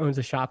Andrew, who owns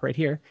a shop right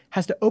here,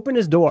 has to open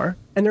his door,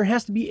 and there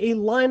has to be a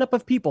lineup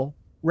of people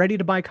ready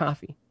to buy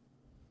coffee.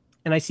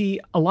 And I see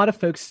a lot of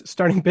folks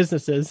starting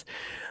businesses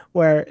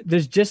where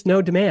there's just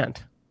no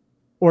demand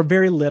or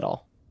very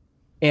little.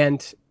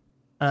 And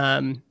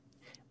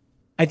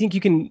I think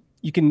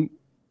you can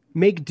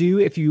make do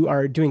if you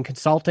are doing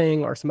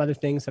consulting or some other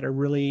things that are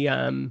really,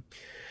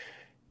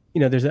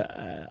 there's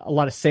a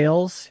lot of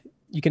sales.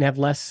 You can have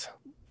less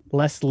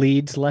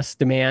leads, less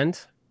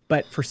demand.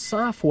 But for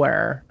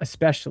software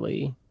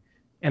especially,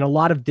 and a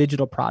lot of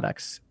digital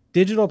products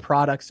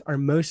are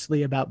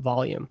mostly about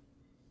volume.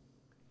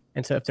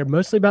 And so if they're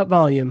mostly about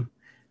volume,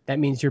 that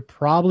means you're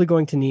probably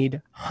going to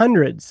need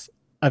hundreds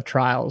of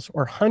trials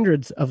or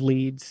hundreds of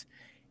leads.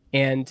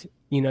 And,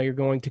 you're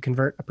going to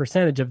convert a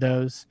percentage of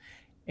those,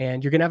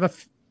 and you're going to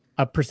have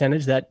a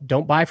percentage that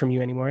don't buy from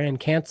you anymore and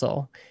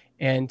cancel.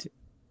 And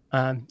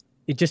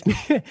it just,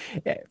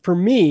 for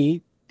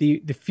me,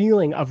 the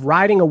feeling of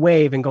riding a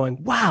wave and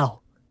going, wow,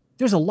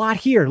 there's a lot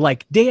here.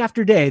 Like day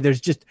after day,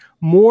 there's just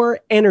more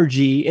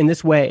energy in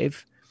this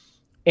wave.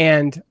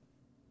 And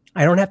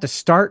I don't have to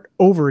start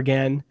over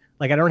again.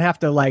 Like I don't have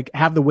to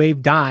have the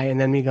wave die and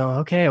then we go,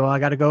 okay, well, I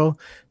got to go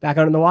back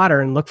out in the water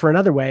and look for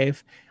another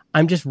wave.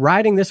 I'm just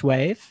riding this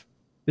wave.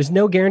 There's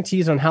no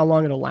guarantees on how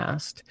long it'll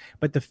last,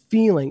 but the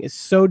feeling is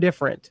so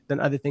different than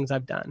other things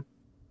I've done.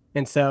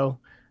 And so,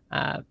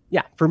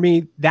 for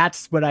me,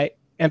 that's what I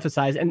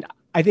emphasize. And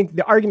I think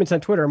the arguments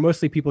on Twitter are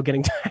mostly people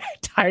getting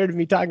tired of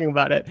me talking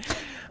about it,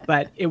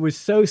 but it was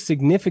so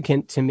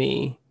significant to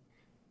me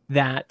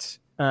that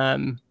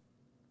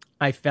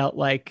I felt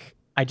like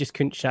I just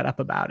couldn't shut up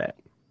about it.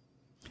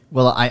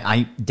 Well,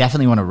 I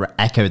definitely want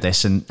to echo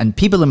this, and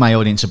people in my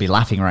audience will be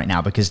laughing right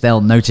now because they'll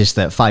notice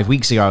that 5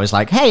 weeks ago I was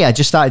like, hey, I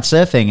just started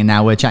surfing, and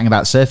now we're chatting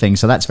about surfing,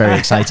 so that's very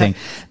exciting.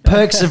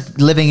 Perks of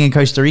living in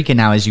Costa Rica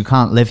now is you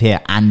can't live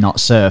here and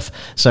not surf.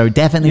 So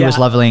definitely was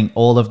loving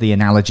all of the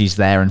analogies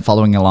there and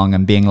following along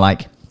and being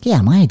like, yeah,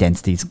 my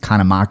identity's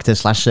kind of marketer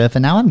 / surfer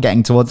now. I'm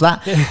getting towards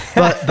that.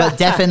 But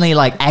definitely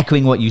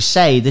echoing what you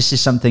say, this is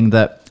something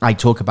that I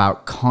talk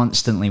about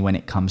constantly when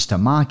it comes to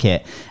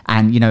market.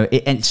 And,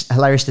 it's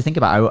hilarious to think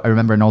about. I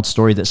remember an old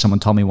story that someone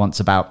told me once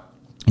about,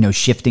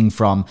 shifting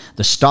from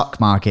the stock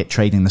market,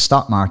 trading the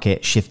stock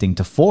market, shifting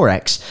to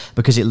Forex,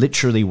 because it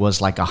literally was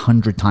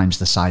 100 times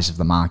the size of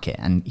the market.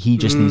 And he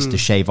just needs to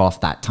shave off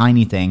that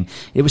tiny thing.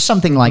 It was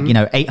something like,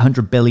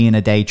 800 billion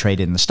a day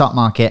traded in the stock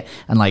market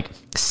and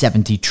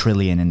 70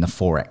 trillion in the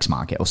Forex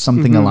market or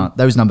something along.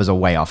 Those numbers are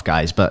way off,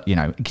 guys, but,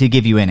 to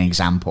give you an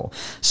example.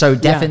 So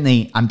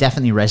I'm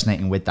definitely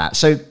resonating with that.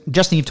 So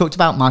Justin, you've talked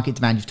about market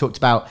demand. You've talked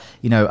about,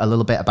 a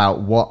little bit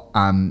about what,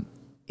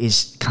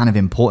 is kind of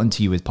important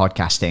to you with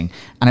podcasting.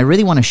 And I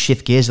really want to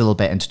shift gears a little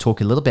bit and to talk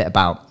a little bit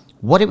about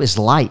what it was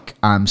like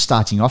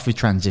starting off with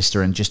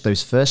Transistor and just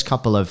those first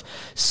couple of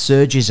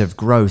surges of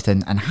growth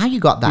and how you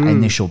got that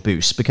initial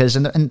boost. Because,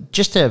 and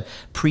just to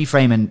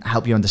pre-frame and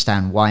help you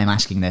understand why I'm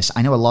asking this,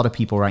 I know a lot of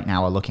people right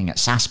now are looking at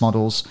SaaS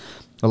models.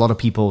 A lot of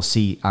people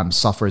see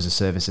software as a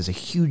service as a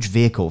huge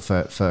vehicle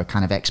for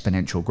kind of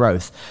exponential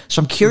growth.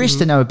 So I'm curious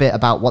to know a bit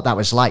about what that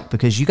was like,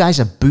 because you guys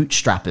are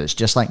bootstrappers,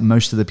 just like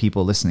most of the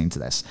people listening to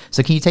this.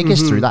 So can you take us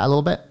through that a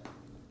little bit?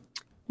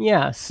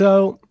 Yeah.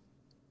 So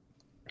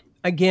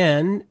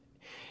again,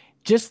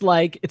 just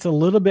it's a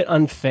little bit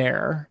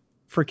unfair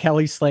for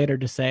Kelly Slater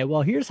to say,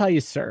 well, here's how you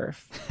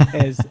surf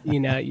is,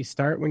 you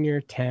start when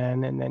you're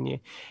 10 and then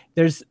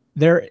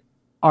there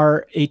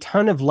are a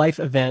ton of life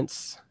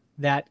events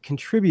that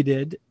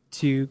contributed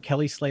to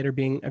Kelly Slater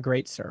being a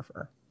great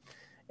surfer.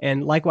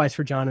 And likewise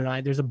for John and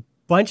I, there's a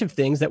bunch of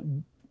things that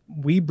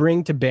we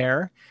bring to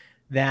bear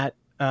that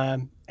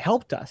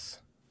helped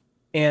us.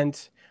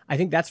 And I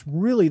think that's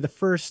really the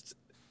first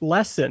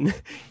lesson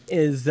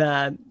is,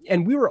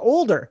 and we were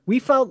older. We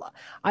felt,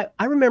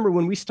 I remember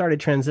when we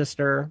started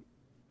Transistor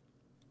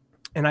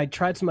and I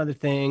tried some other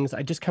things.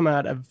 I just come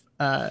out of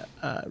a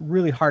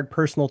really hard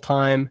personal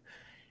time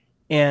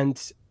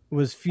and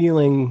was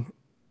feeling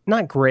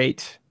not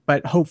great,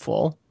 but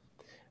hopeful.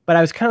 But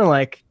I was kind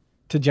of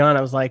to John,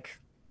 I was like,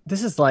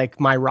 this is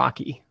my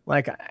Rocky.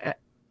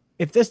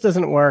 If this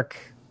doesn't work,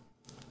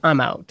 I'm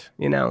out,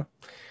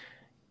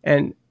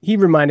 And he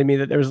reminded me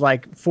that there was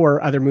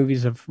 4 other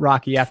movies of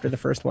Rocky after the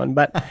first one,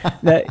 but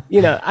that,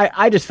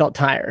 I just felt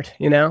tired,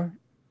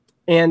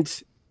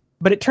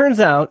 but it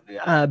turns out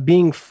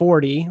being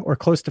 40 or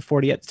close to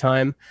 40 at the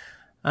time,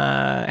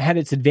 had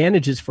its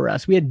advantages for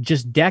us. We had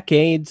just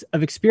decades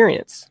of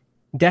experience,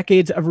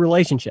 decades of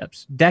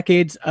relationships,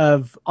 decades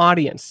of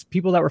audience,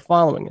 people that were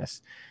following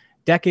us,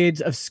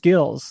 decades of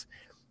skills,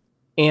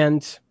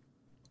 and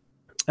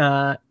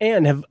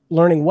have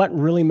learning what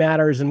really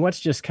matters and what's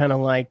just kind of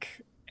like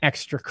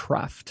extra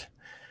cruft.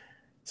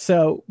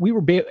 So we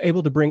were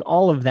able to bring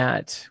all of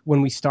that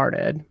when we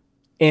started.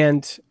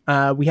 And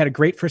we had a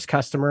great first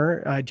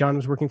customer. John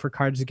was working for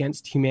Cards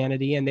Against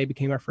Humanity, and they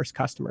became our first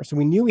customer. So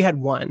we knew we had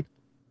one.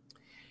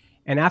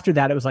 And after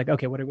that, it was like,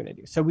 okay, what are we going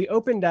to do? So we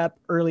opened up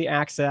early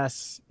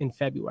access in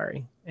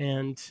February.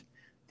 And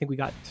I think we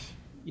got,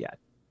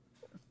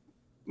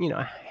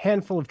 a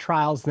handful of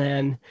trials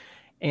then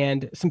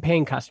and some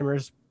paying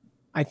customers.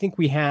 I think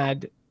we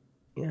had,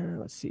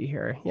 let's see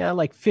here. Yeah,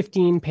 like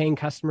 15 paying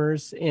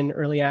customers in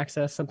early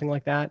access, something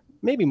like that,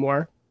 maybe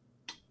more.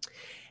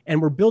 And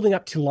we're building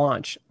up to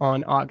launch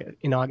in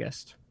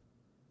August.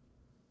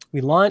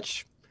 We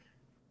launched,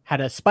 had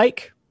a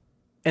spike,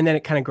 and then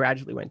it kind of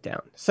gradually went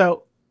down.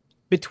 So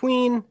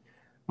between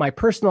my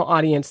personal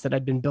audience that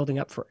I'd been building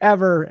up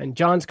forever and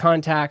John's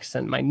contacts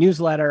and my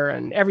newsletter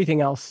and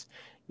everything else,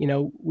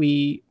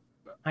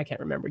 I can't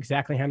remember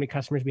exactly how many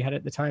customers we had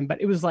at the time, but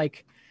it was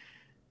like,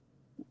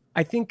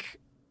 I think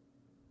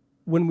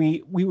when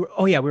we were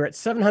at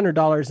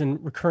 $700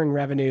 in recurring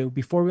revenue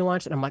before we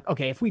launched, and I'm like,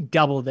 okay, if we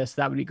double this,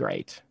 that would be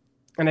great.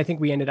 And I think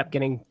we ended up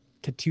getting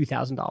to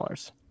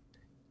 $2,000.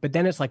 But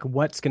then it's like,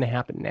 what's going to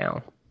happen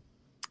now?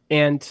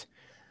 And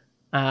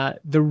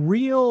the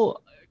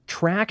real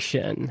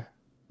traction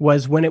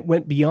was when it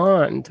went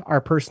beyond our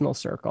personal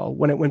circle,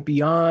 when it went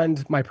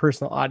beyond my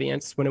personal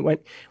audience,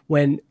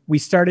 when we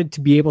started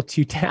to be able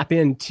to tap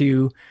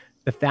into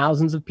the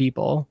thousands of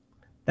people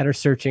that are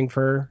searching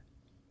for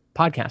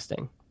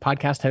podcasting,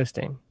 podcast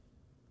hosting.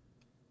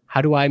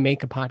 How do I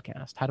make a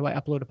podcast? How do I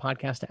upload a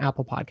podcast to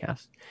Apple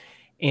Podcasts?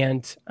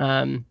 And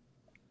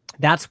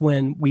that's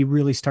when we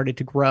really started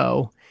to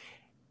grow.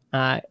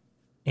 That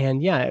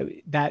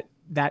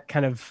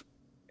kind of,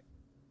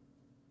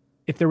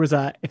 if there was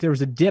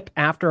a dip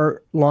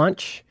after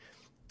launch,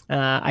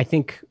 I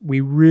think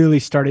we really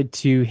started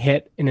to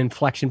hit an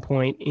inflection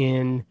point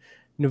in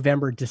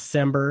November,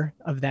 December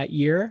of that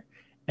year.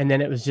 And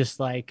then it was just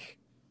like,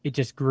 it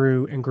just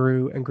grew and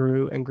grew and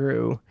grew and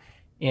grew.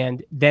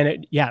 And then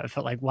it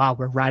felt like, wow,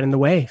 we're riding the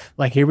wave.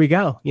 Like, here we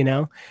go,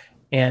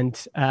 And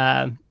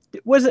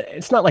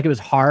it's not like it was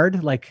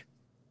hard. Like,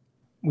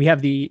 we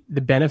have the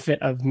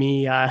benefit of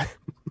me,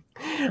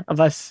 of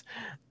us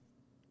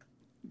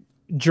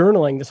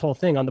journaling this whole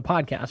thing on the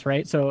podcast,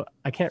 right? So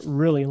I can't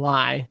really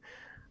lie.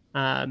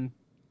 I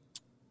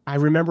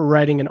remember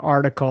writing an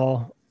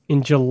article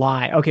in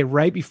July,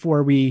 right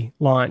before we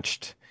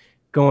launched,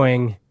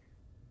 going,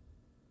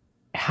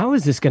 how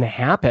is this going to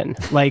happen?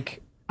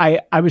 Like,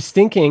 I was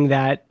thinking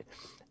that,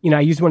 I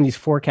used one of these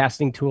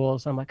forecasting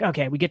tools. I'm like,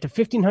 okay, we get to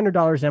 $1,500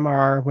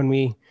 MRR when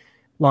we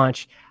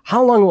launch.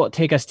 How long will it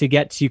take us to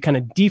get to kind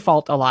of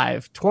default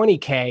alive,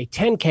 20K,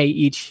 10K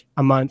each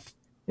a month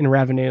in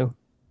revenue?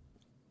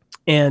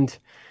 And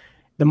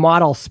the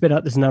model spit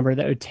out this number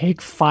that would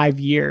take 5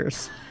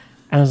 years.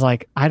 And I was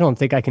like, I don't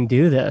think I can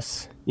do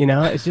this.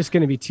 It's just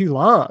going to be too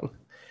long.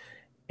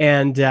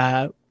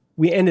 And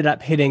we ended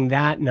up hitting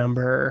that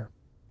number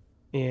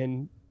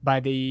by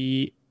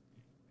the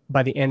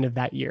end of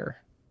that year.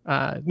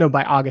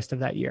 By August of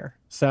that year.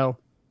 So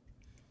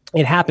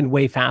it happened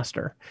way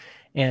faster.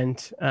 And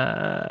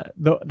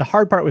the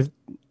hard part with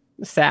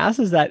SaaS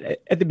is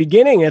that at the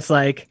beginning, it's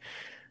like,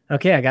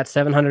 okay, I got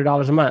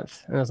 $700 a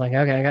month. And I was like,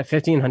 okay, I got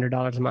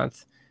 $1,500 a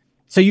month.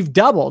 So you've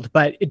doubled,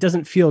 but it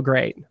doesn't feel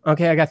great.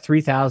 Okay, I got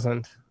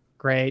 3,000.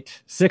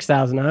 Great.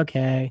 6,000.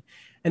 Okay.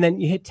 And then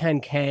you hit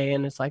 10K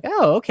and it's like,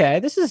 oh,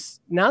 okay,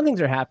 now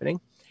things are happening.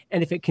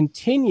 And if it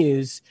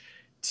continues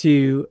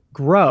to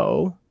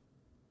grow,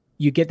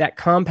 you get that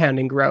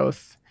compounding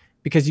growth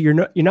because you're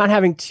not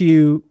having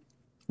to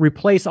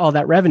replace all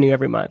that revenue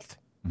every month.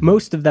 Mm-hmm.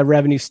 Most of the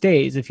revenue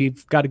stays if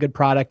you've got a good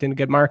product and a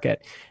good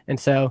market. And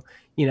so,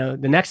 the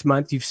next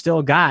month you've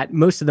still got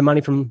most of the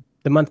money from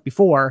the month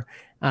before,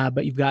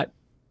 but you've got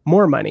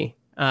more money,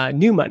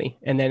 new money,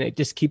 and then it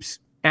just keeps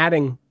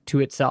adding to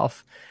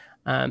itself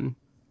to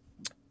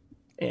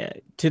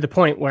the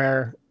point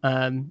where,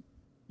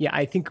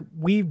 I think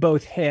we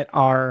both hit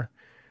our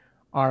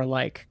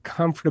like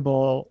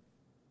comfortable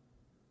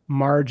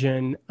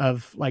margin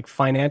of like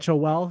financial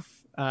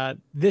wealth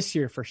this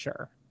year for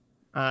sure.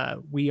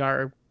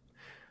 We're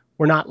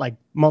not like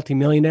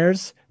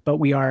multimillionaires, but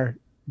we are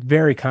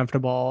very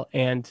comfortable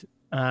and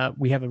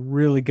we have a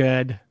really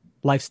good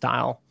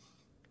lifestyle.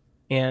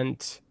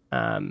 And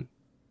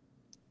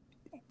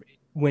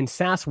when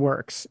SaaS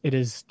works, it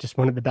is just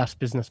one of the best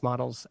business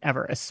models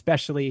ever,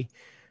 especially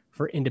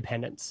for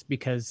independents,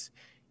 because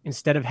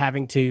instead of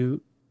having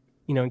to,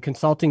 in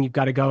consulting, you've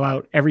got to go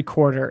out every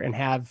quarter and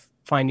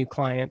find new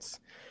clients.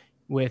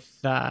 With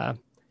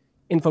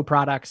info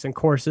products and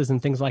courses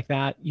and things like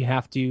that, you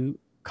have to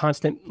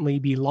constantly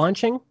be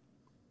launching.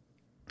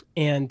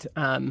 And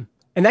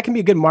that can be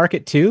a good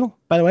market too.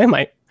 By the way,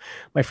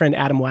 my friend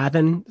Adam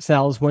Wathen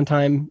sells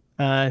one-time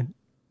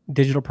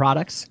digital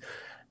products.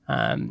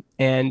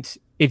 And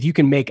if you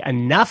can make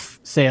enough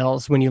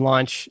sales when you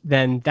launch,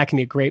 then that can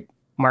be a great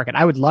market.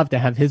 I would love to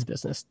have his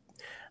business.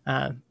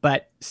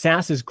 But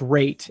SaaS is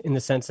great in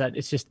the sense that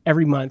it's just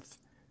every month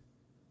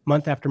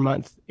after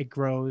month, it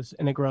grows,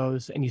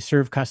 and you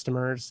serve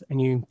customers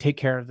and you take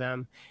care of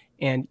them.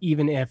 And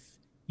even if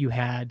you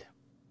had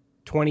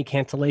 20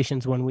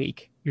 cancellations one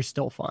week, you're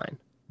still fine.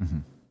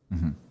 Mm-hmm.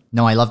 Mm-hmm.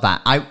 No, I love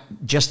that.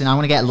 Justin, I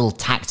want to get a little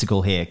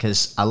tactical here,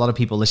 because a lot of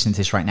people listening to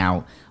this right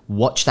now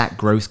watch that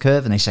growth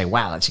curve and they say,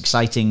 wow, that's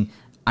exciting.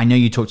 I know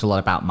you talked a lot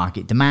about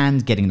market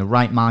demand, getting the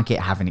right market,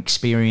 having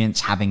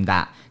experience, having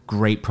that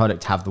great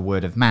product, have the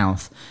word of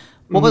mouth.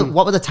 What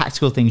were the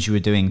tactical things you were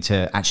doing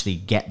to actually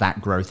get that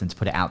growth and to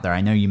put it out there?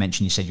 I know you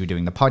mentioned, you said you were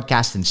doing the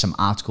podcast and some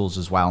articles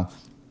as well.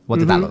 What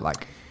did that look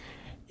like?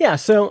 Yeah.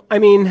 So, I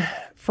mean,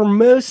 for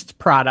most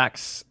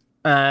products,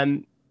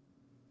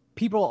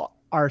 people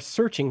are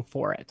searching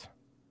for it.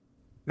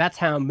 That's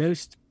how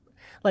most,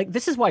 like,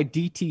 this is why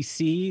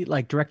DTC,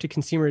 like direct to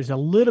consumer, is a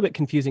little bit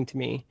confusing to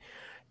me,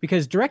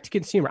 because direct to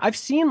consumer, I've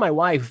seen my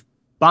wife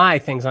buy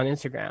things on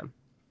Instagram,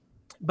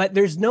 but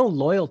there's no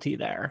loyalty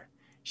there.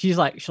 She's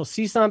like, she'll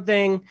see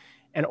something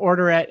and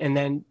order it, and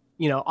then,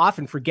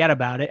 often forget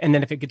about it. And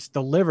then if it gets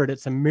delivered,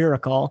 it's a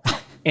miracle.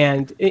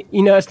 And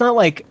it's not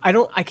like,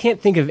 I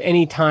can't think of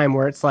any time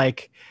where it's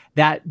like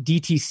that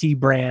DTC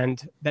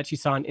brand that she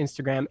saw on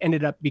Instagram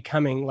ended up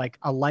becoming like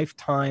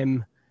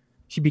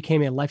she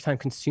became a lifetime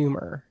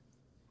consumer.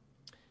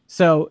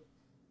 So,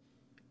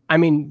 I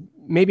mean,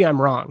 maybe I'm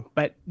wrong,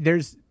 but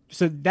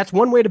so that's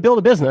one way to build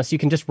a business. You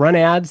can just run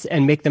ads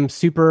and make them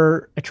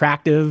super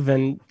attractive,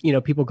 and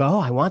people go, oh,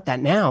 I want that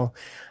now.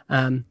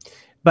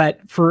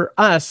 But for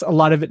us, a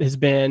lot of it has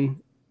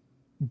been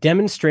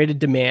demonstrated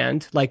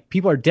demand. Like,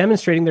 people are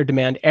demonstrating their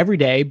demand every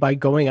day by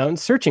going out and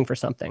searching for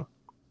something,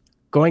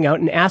 going out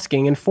and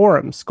asking in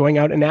forums, going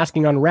out and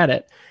asking on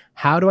Reddit,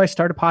 how do I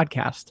start a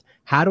podcast?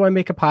 How do I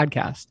make a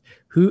podcast?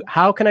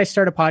 How can I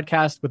start a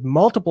podcast with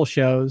multiple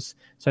shows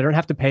so I don't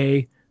have to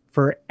pay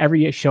for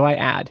every show I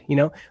add?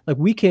 Like,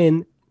 we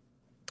can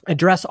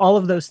address all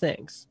of those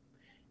things.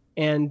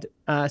 And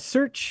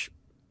search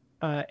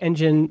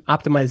engine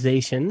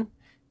optimization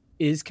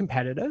is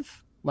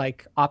competitive,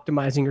 like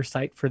optimizing your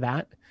site for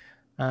that.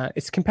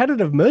 It's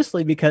competitive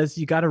mostly because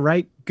you got to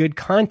write good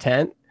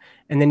content,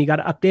 and then you got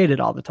to update it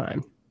all the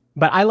time.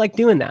 But I like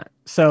doing that.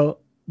 So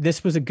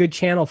this was a good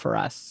channel for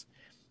us.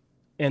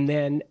 And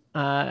then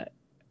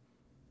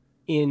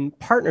in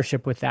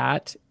partnership with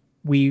that,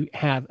 we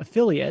have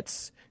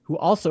affiliates who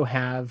also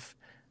have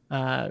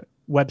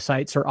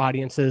websites or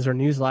audiences or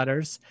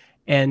newsletters,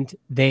 and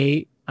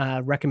they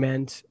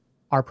recommend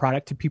our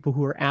product to people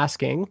who are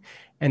asking,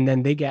 and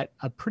then they get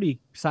a pretty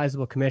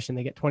sizable commission.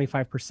 They get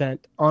 25%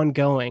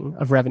 ongoing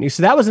of revenue.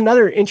 So that was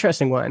another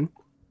interesting one,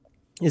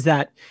 is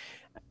that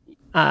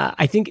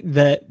I think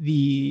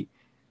there's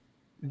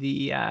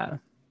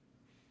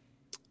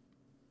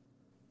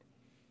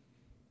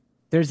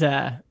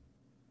a,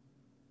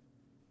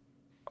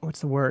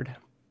 what's the word?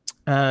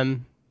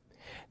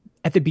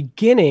 At the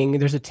beginning,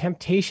 there's a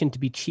temptation to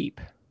be cheap.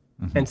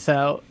 Mm-hmm. And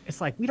so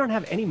it's like, we don't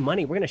have any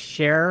money. We're going to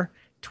share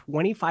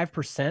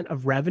 25%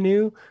 of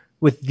revenue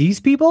with these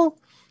people.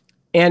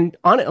 And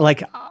on it,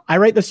 like, I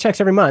write those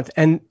checks every month,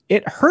 and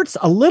it hurts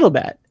a little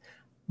bit,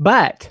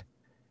 but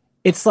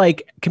it's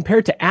like,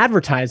 compared to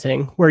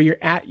advertising, where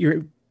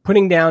you're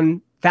putting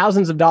down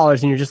thousands of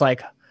dollars and you're just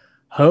like,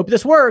 hope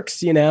this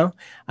works.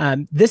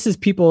 This is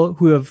people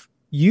who have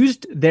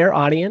used their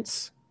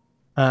audience,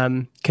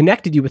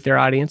 connected you with their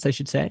audience, I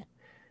should say.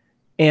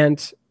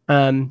 And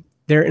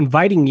they're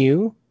inviting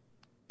you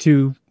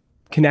to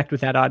connect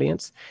with that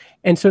audience.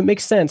 And so it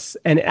makes sense.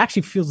 And it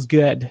actually feels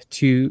good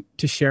to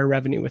share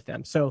revenue with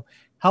them. So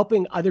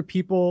helping other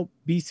people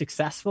be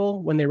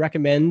successful when they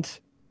recommend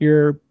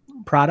your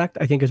product,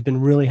 I think, has been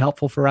really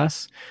helpful for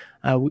us.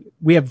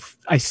 We have,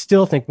 I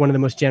still think, one of the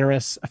most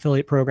generous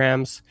affiliate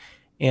programs.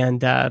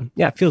 And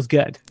it feels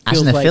good. As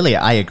an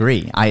affiliate, I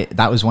agree.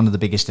 That was one of the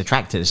biggest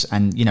attractors.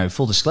 And,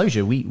 full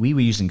disclosure, we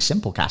were using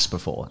Simplecast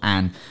before,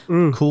 and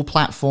cool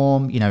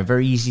platform,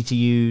 very easy to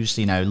use,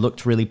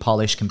 looked really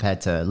polished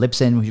compared to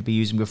Libsyn, which we'd be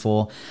using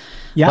before.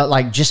 Yeah. But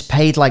like, just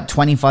paid like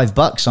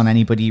 $25 on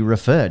anybody you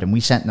referred. And we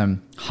sent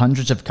them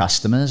hundreds of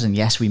customers. And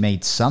yes, we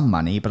made some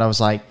money, but I was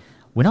like,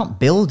 we're not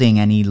building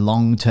any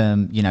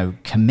long-term,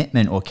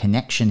 commitment or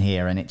connection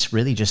here. And it's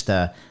really just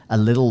a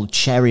little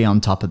cherry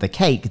on top of the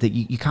cake that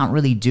you can't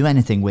really do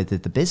anything with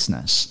the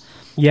business.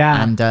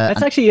 Yeah. And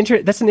that's actually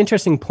that's an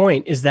interesting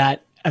point, is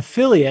that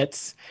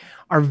affiliates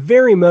are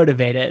very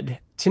motivated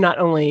to not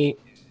only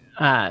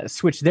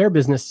switch their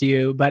business to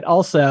you, but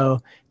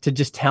also to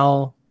just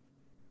tell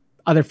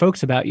other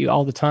folks about you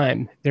all the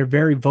time. They're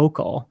very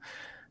vocal.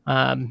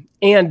 And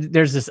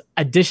there's this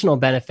additional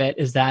benefit,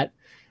 is that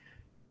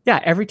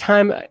every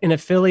time an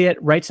affiliate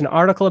writes an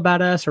article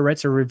about us or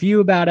writes a review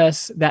about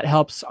us, that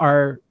helps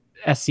our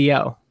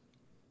SEO.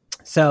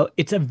 So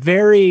it's a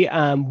very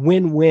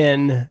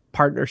win-win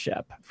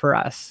partnership for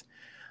us.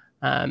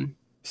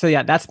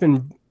 That's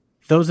been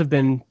those have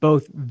been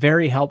both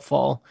very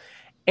helpful.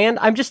 And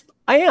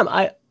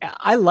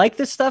I like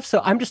this stuff.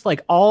 So I'm just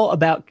like all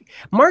about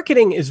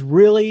marketing is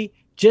really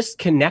just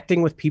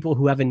connecting with people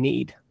who have a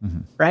need,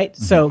 right?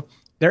 So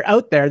they're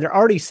out there, they're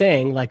already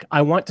saying like,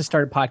 I want to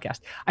start a podcast.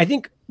 I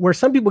think where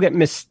some people get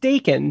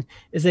mistaken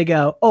is they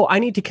go, oh, I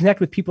need to connect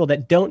with people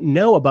that don't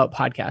know about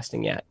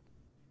podcasting yet.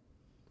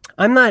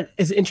 I'm not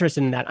as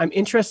interested in that. I'm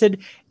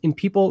interested in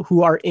people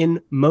who are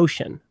in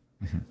motion.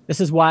 This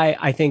is why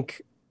I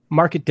think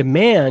market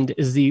demand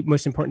is the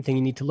most important thing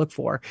you need to look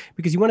for,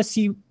 because you want to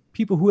see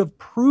people who have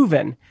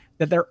proven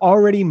that they're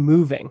already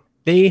moving.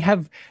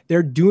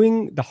 They're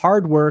doing the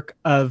hard work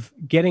of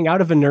getting out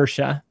of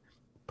inertia,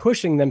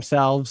 pushing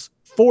themselves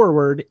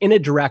forward in a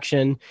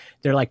direction.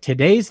 They're like,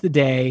 today's the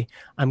day.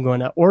 I'm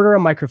going to order a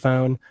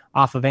microphone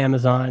off of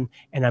Amazon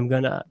and I'm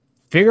going to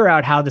figure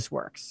out how this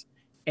works.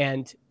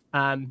 And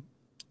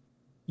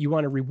you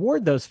want to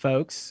reward those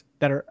folks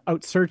that are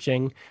out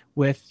searching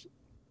with,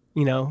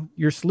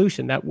 your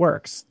solution that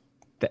works.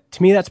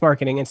 To me, that's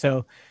marketing. And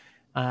so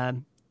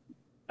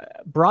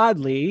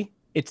broadly,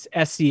 it's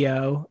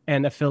SEO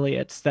and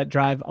affiliates that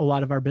drive a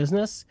lot of our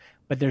business.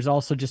 But there's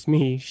also just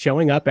me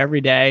showing up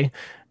every day,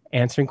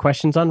 answering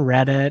questions on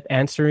Reddit,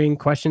 answering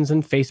questions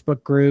in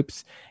Facebook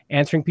groups,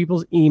 answering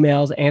people's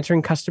emails,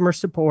 answering customer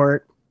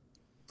support,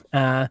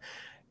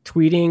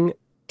 tweeting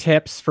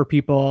tips for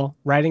people,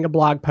 writing a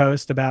blog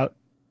post about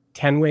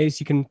 10 ways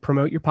you can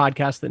promote your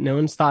podcast that no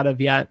one's thought of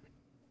yet,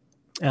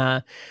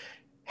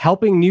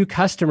 helping new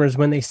customers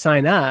when they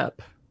sign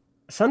up.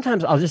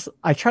 Sometimes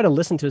I try to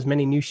listen to as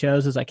many new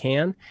shows as I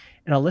can,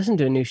 and I'll listen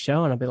to a new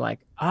show and I'll be like,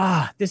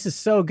 this is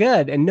so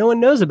good. And no one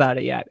knows about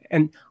it yet.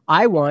 And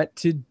I want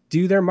to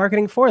do their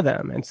marketing for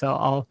them. And so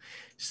I'll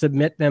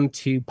submit them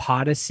to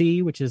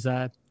Podacy, which is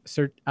a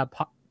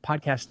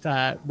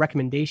podcast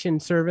recommendation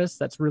service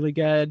that's really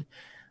good.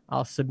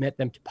 I'll submit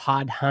them to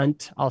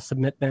Podhunt. I'll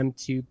submit them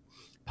to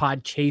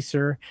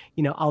Podchaser.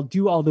 I'll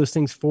do all those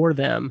things for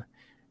them.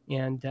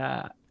 And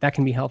that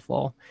can be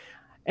helpful.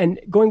 And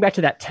going back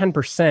to that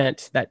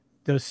 10%, that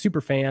those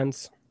super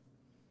fans,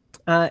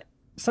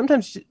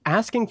 sometimes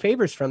asking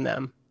favors from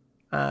them.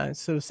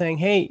 So saying,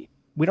 hey,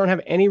 we don't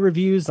have any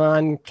reviews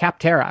on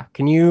Capterra.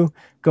 Can you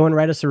go and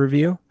write us a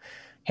review?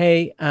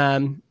 Hey,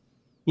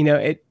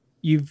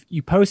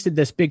 you posted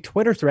this big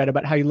Twitter thread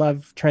about how you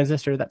love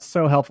Transistor. That's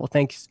so helpful.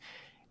 Thanks.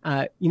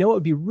 What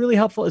would be really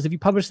helpful is if you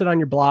publish it on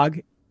your blog,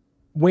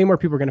 way more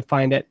people are going to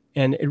find it.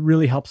 And it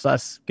really helps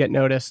us get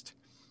noticed.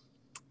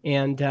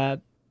 And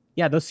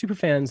those super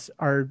fans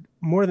are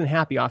more than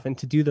happy often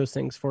to do those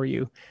things for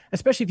you,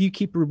 especially if you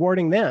keep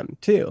rewarding them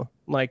too.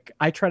 Like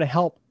I try to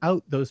help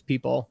out those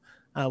people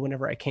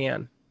whenever I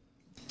can.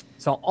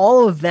 So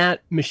all of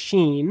that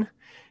machine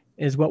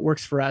is what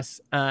works for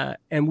us.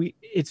 And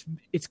it's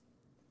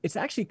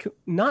actually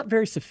not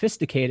very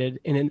sophisticated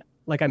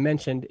like I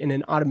mentioned, in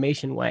an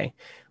automation way.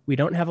 We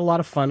don't have a lot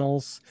of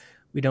funnels.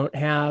 We don't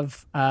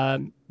have,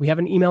 we have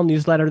an email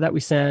newsletter that we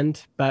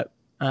send, but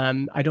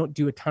I don't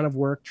do a ton of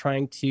work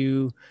trying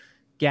to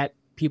get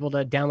people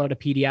to download a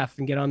PDF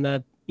and get on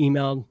the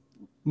email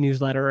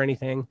newsletter or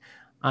anything.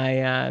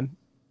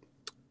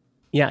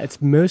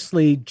 It's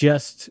mostly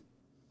just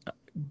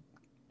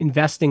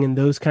investing in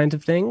those kinds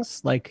of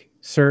things like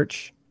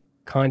search,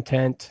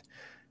 content,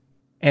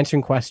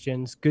 answering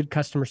questions, good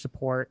customer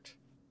support,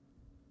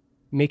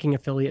 making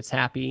affiliates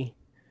happy.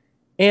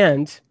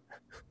 And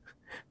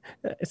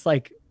it's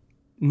like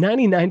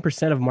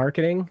 99% of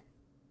marketing.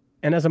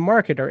 And as a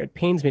marketer, it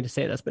pains me to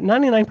say this, but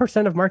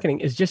 99% of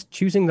marketing is just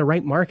choosing the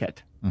right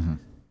market.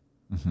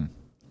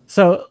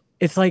 So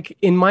it's like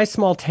in my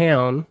small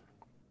town,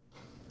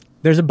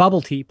 there's a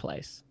bubble tea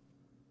place.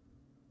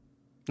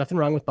 Nothing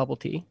wrong with bubble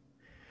tea.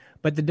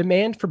 But the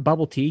demand for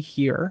bubble tea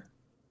here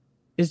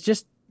is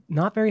just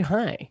not very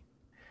high.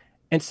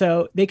 And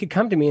so they could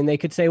come to me and they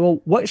could say,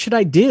 well, what should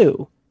I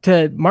do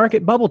to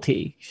market bubble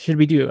tea? Should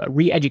we do a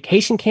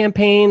re-education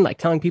campaign, like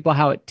telling people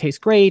how it tastes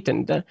great?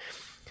 And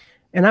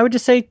I would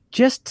just say,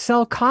 just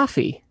sell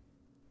coffee,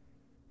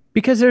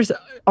 because there's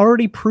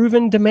already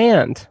proven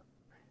demand.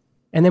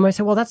 And they might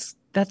say, well, that's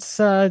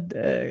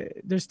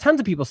there's tons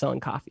of people selling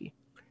coffee.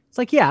 It's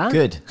like, yeah,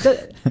 good.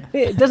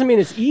 It doesn't mean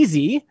it's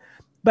easy,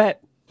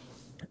 but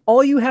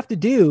all you have to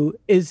do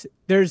is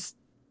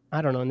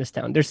I don't know, in this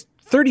town, there's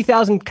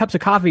 30,000 cups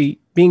of coffee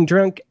being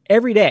drunk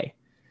every day.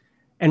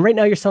 And right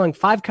now you're selling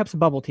 5 cups of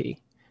bubble tea.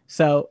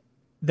 So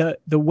the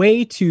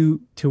way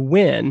to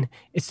win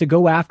is to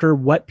go after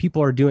what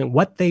people are doing,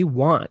 what they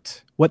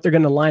want, what they're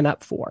going to line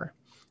up for.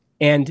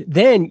 And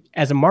then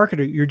as a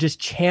marketer, you're just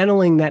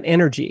channeling that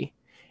energy.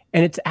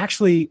 And it's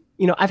actually,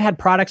 I've had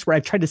products where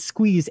I've tried to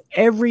squeeze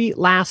every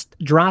last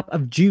drop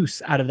of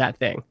juice out of that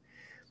thing.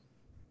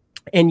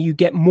 And you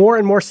get more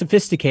and more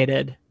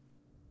sophisticated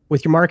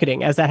with your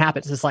marketing as that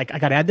happens. It's like, I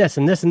got to add this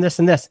and this and this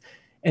and this.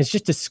 And it's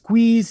just to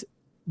squeeze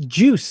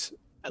juice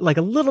like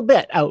a little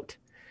bit out.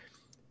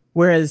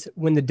 Whereas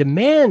when the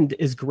demand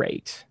is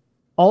great,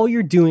 all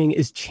you're doing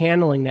is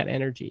channeling that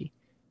energy.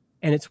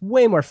 And it's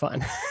way more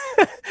fun.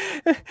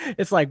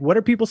 It's like, what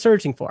are people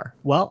searching for?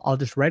 Well, I'll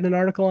just write an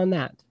article on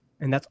that.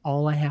 and that's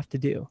all I have to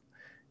do.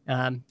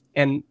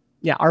 And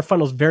yeah, our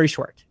funnel is very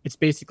short. It's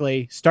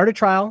basically start a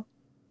trial,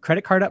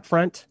 credit card up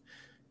front,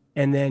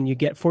 and then you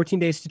get 14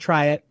 days to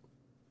try it.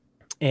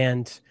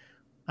 And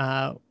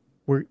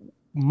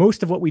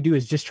most of what we do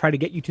is just try to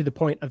get you to the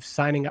point of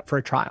signing up for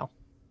a trial.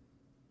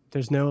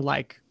 There's no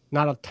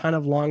not a ton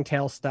of long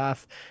tail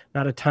stuff,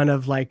 not a ton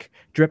of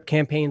drip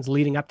campaigns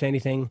leading up to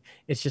anything.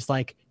 It's just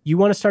you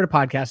want to start a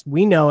podcast.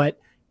 We know it.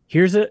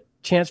 Here's a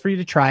chance for you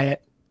to try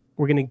it.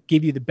 We're going to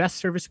give you the best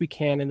service we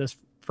can in those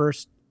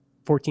first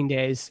 14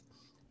 days.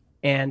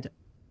 And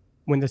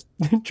when the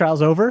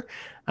trial's over,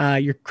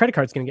 your credit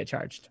card's going to get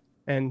charged,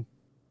 and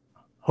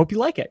hope you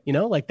like it.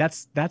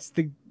 That's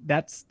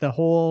the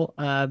whole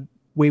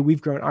way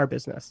we've grown our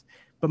business.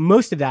 But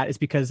most of that is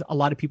because a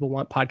lot of people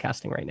want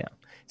podcasting right now.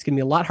 It's going to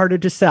be a lot harder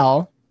to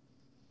sell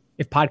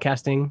if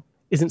podcasting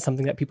isn't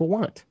something that people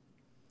want.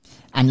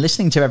 And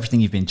listening to everything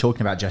you've been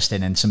talking about,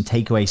 Justin, and some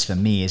takeaways for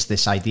me is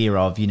this idea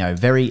of, a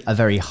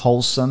very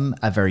wholesome,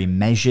 a very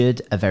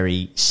measured, a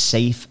very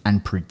safe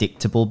and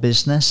predictable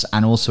business.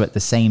 And also at the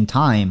same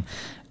time,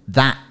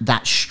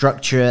 that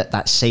structure,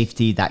 that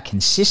safety, that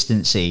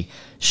consistency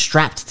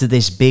strapped to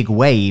this big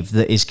wave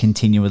that is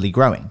continually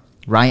growing.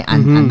 Right.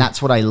 And that's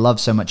what I love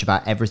so much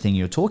about everything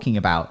you're talking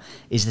about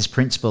is this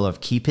principle of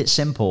keep it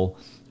simple,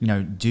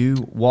 do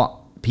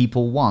what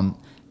people want,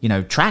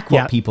 track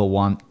what people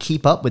want,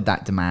 keep up with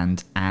that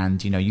demand.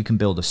 And, you can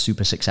build a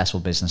super successful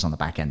business on the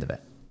back end of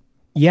it.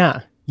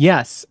 Yeah.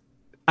 Yes.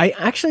 I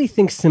actually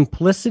think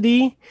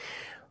simplicity.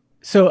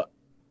 So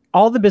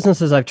all the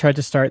businesses I've tried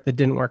to start that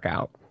didn't work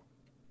out,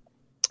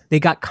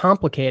 they got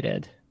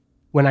complicated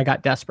when I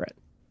got desperate.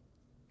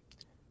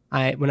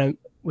 When I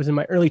was in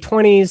my early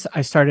 20s,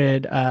 I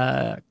started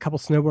a couple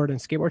snowboard and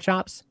skateboard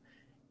shops,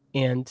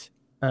 and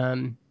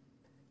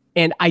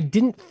I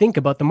didn't think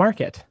about the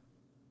market.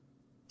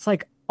 It's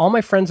all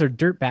my friends are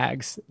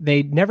dirtbags.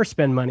 They never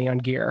spend money on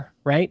gear,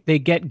 right? They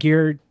get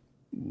gear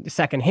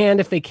secondhand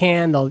if they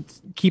can. They'll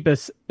keep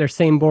their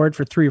same board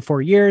for 3 or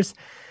 4 years.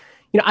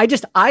 I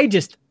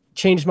just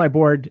changed my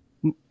board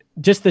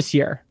just this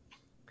year.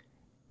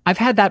 I've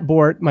had that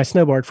board, my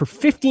snowboard, for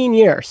 15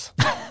 years.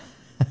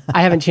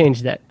 I haven't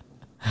changed it.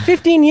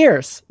 15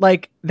 years.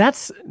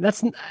 That's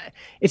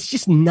it's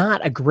just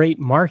not a great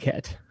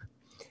market.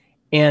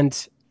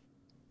 And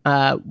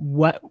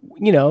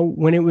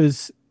when it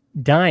was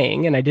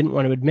dying and I didn't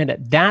want to admit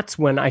it, that's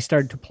when I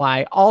started to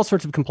apply all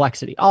sorts of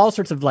complexity, all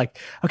sorts of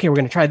okay, we're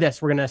going to try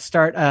this. We're going to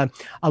start a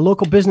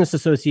local business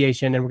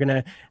association, and we're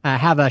going to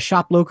have a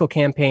shop local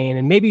campaign,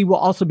 and maybe we'll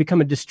also become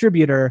a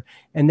distributor,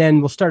 and then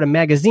we'll start a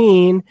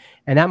magazine,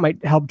 and that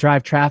might help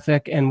drive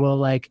traffic, and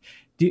we'll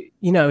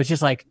it's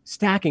just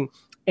stacking.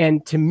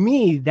 And to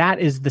me, that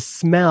is the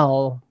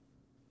smell,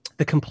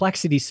 the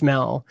complexity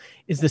smell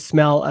is the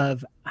smell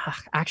of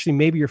actually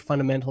maybe your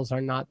fundamentals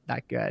are not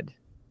that good.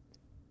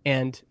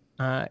 And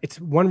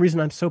it's one reason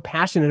I'm so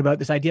passionate about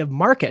this idea of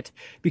market,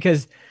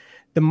 because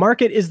the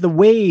market is the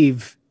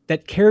wave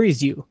that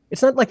carries you.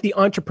 It's not like the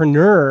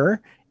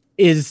entrepreneur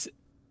is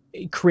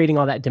creating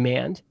all that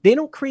demand. They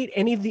don't create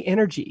any of the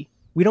energy.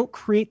 We don't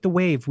create the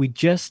wave. We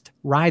just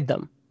ride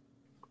them.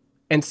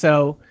 And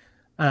so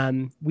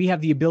we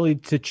have the ability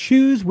to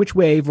choose which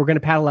wave we're going to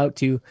paddle out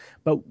to,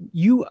 but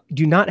you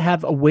do not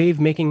have a wave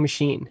making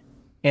machine,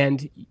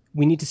 and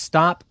we need to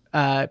stop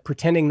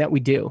pretending that we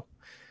do.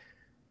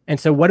 And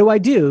so what do I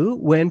do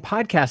when the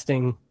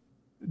podcasting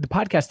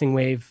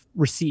wave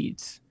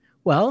recedes?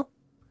 Well,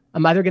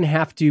 I'm either going to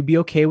have to be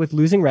okay with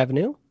losing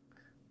revenue,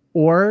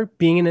 or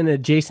being in an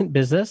adjacent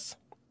business,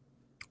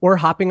 or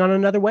hopping on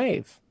another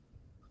wave.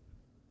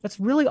 That's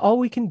really all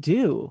we can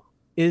do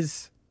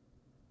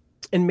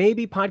and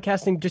maybe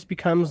podcasting just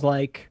becomes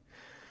website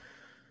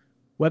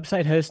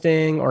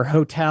hosting or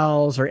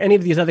hotels or any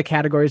of these other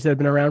categories that have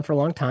been around for a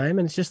long time.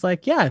 And it's just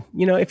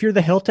if you're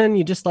the Hilton,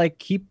 you just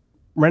keep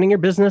running your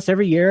business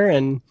every year.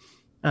 And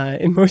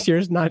in most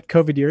years, not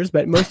COVID years,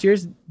 but most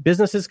years,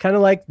 business is kind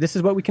of this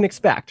is what we can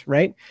expect,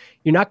 right?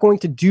 You're not going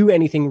to do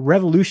anything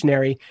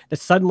revolutionary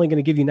that's suddenly going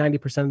to give you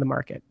 90% of the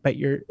market. But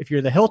if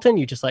you're the Hilton,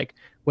 you just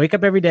wake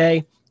up every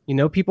day.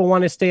 People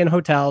want to stay in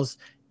hotels.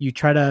 You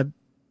try to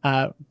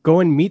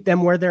go and meet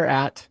them where they're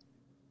at.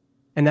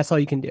 And that's all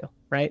you can do,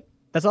 right?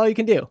 That's all you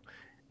can do.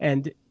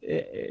 And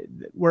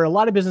where a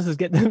lot of businesses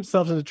get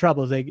themselves into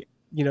trouble is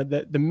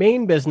the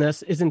main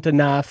business isn't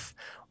enough,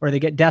 or they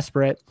get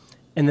desperate,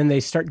 and then they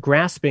start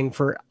grasping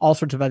for all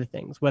sorts of other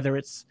things, whether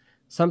it's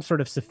some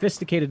sort of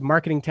sophisticated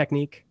marketing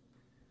technique,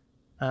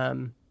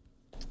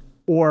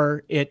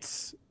 or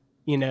it's,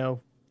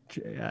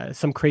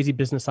 some crazy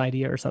business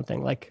idea or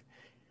something.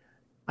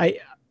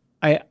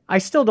 I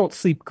still don't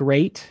sleep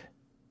great,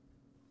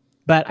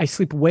 but I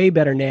sleep way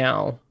better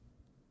now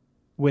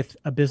with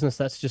a business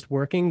that's just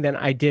working than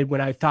I did when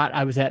I thought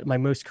I was at my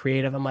most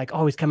creative. I'm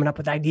always coming up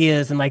with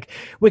ideas and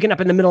waking up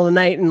in the middle of the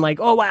night and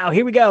oh, wow,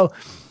 here we go.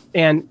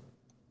 And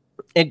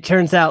it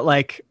turns out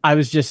I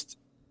was just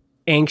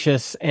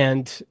anxious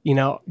and,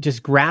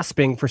 just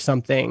grasping for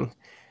something.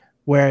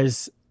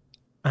 Whereas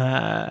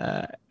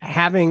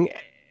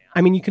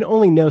you can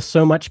only know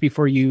so much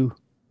before you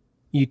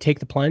you take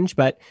the plunge.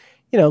 But,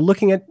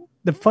 looking at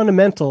the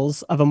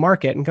fundamentals of a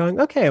market and going,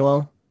 okay,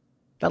 well,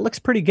 that looks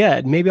pretty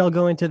good. Maybe I'll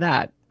go into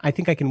that. I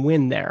think I can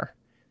win there.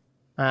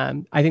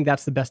 I think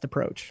that's the best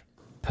approach.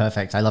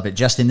 Perfect. I love it.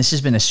 Justin, this has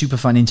been a super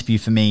fun interview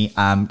for me.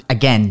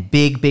 Again,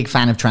 big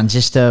fan of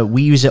Transistor.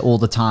 We use it all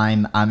the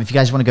time. If you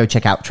guys want to go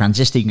check out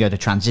Transistor, you can go to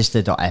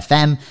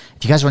transistor.fm.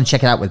 If you guys want to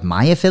check it out with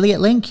my affiliate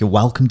link, you're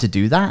welcome to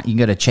do that. You can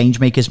go to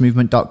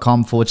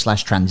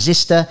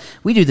changemakersmovement.com/transistor.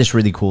 We do this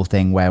really cool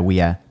thing where we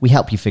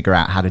help you figure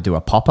out how to do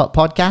a pop-up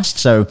podcast.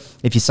 So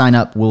if you sign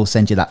up, we'll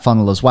send you that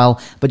funnel as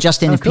well. But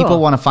Justin, if people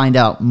want to find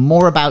out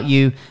more about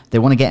you, they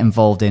want to get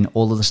involved in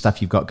all of the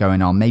stuff you've got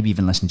going on, maybe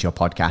even listen to your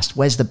podcast,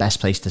 where's the best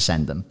place to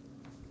send them?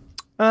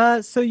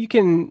 So you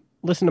can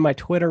listen to my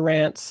Twitter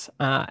rants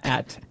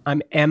at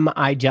I'm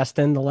M-I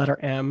Justin, the letter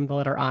M, the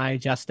letter I,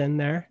 Justin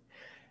there.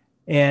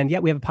 And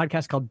we have a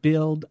podcast called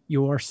Build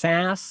Your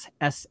SaaS,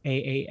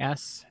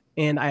 SaaS.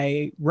 And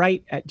I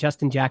write at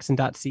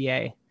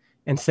justinjackson.ca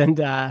and send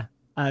a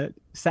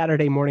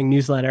Saturday morning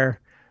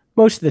newsletter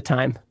most of the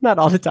time, not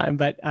all the time,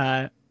 but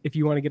if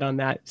you want to get on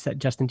that, it's at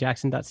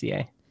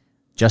justinjackson.ca.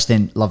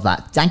 Justin, love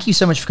that. Thank you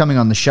so much for coming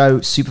on the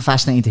show. Super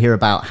fascinating to hear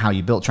about how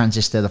you built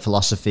Transistor, the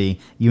philosophy.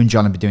 You and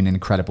John have been doing an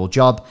incredible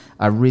job.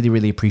 I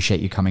really appreciate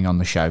you coming on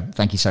the show.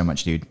 Thank you so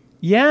much, dude.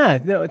 Yeah,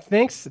 no,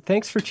 thanks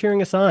for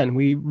cheering us on.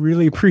 We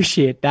really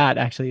appreciate that,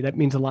 actually. That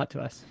means a lot to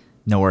us.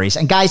 No worries.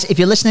 And guys, if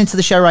you're listening to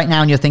the show right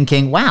now and you're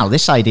thinking, wow,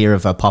 this idea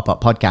of a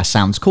pop-up podcast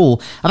sounds cool,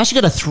 I've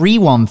actually got a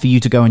 3-1 for you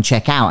to go and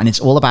check out. And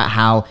it's all about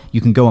how you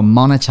can go and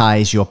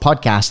monetize your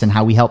podcast and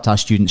how we helped our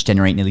students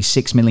generate nearly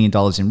 $6 million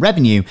in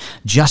revenue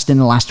just in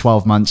the last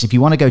 12 months. If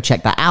you want to go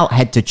check that out,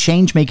 head to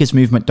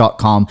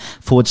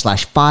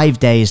changemakersmovement.com/5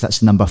 days. That's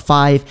the number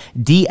 5,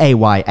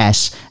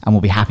 DAYS, and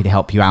we'll be happy to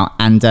help you out.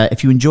 And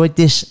if you enjoyed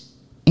this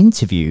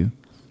interview,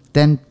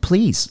 then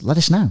please let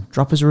us know.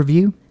 Drop us a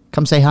review.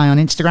 Come say hi on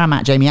Instagram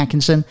at Jamie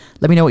Atkinson.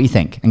 Let me know what you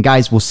think. And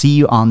guys, we'll see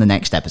you on the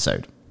next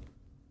episode.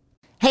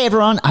 Hey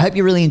everyone, I hope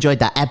you really enjoyed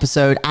that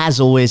episode. As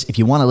always, if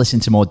you want to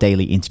listen to more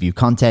daily interview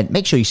content,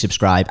 make sure you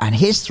subscribe. And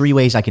here's 3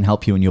 ways I can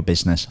help you in your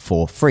business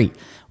for free.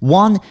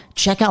 1,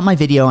 check out my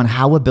video on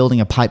how we're building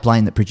a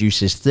pipeline that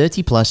produces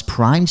 30 plus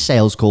prime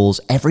sales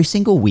calls every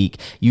single week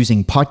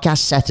using podcast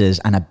setters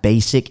and a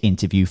basic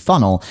interview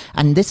funnel.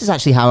 And this is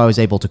actually how I was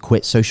able to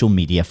quit social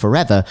media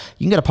forever.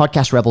 You can go to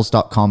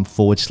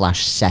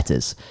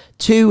podcastrebels.com/setters.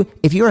 2,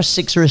 if you're a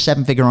 6 or a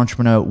 7-figure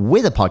entrepreneur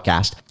with a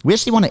podcast, we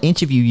actually want to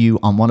interview you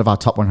on one of our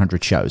top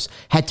 100 shows.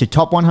 Head to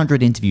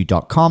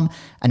top100interview.com.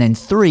 And then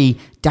 3,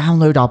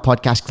 download our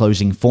podcast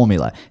closing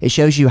formula. It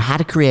shows you how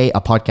to create a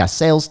podcast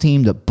sales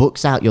team that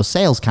books out your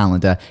sales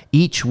calendar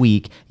each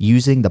week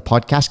using the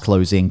podcast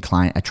closing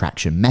client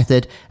attraction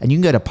method. And you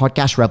can go to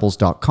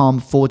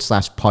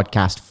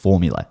podcastrebels.com/podcast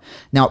formula.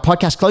 Now at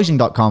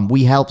podcastclosing.com,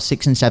 we help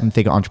 6 and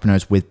 7-figure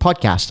entrepreneurs with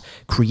podcasts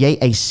create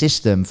a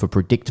system for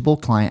predictable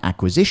client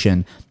acquisition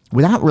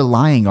without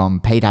relying on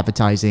paid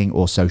advertising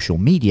or social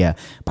media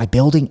by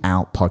building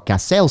out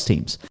podcast sales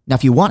teams. Now,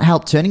 if you want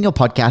help turning your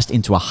podcast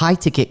into a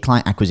high-ticket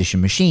client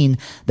acquisition machine,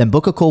 then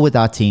book a call with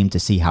our team to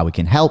see how we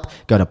can help.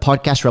 Go to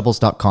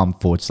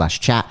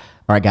podcastrebels.com/chat.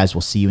 All right, guys,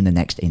 we'll see you in the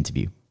next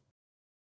interview.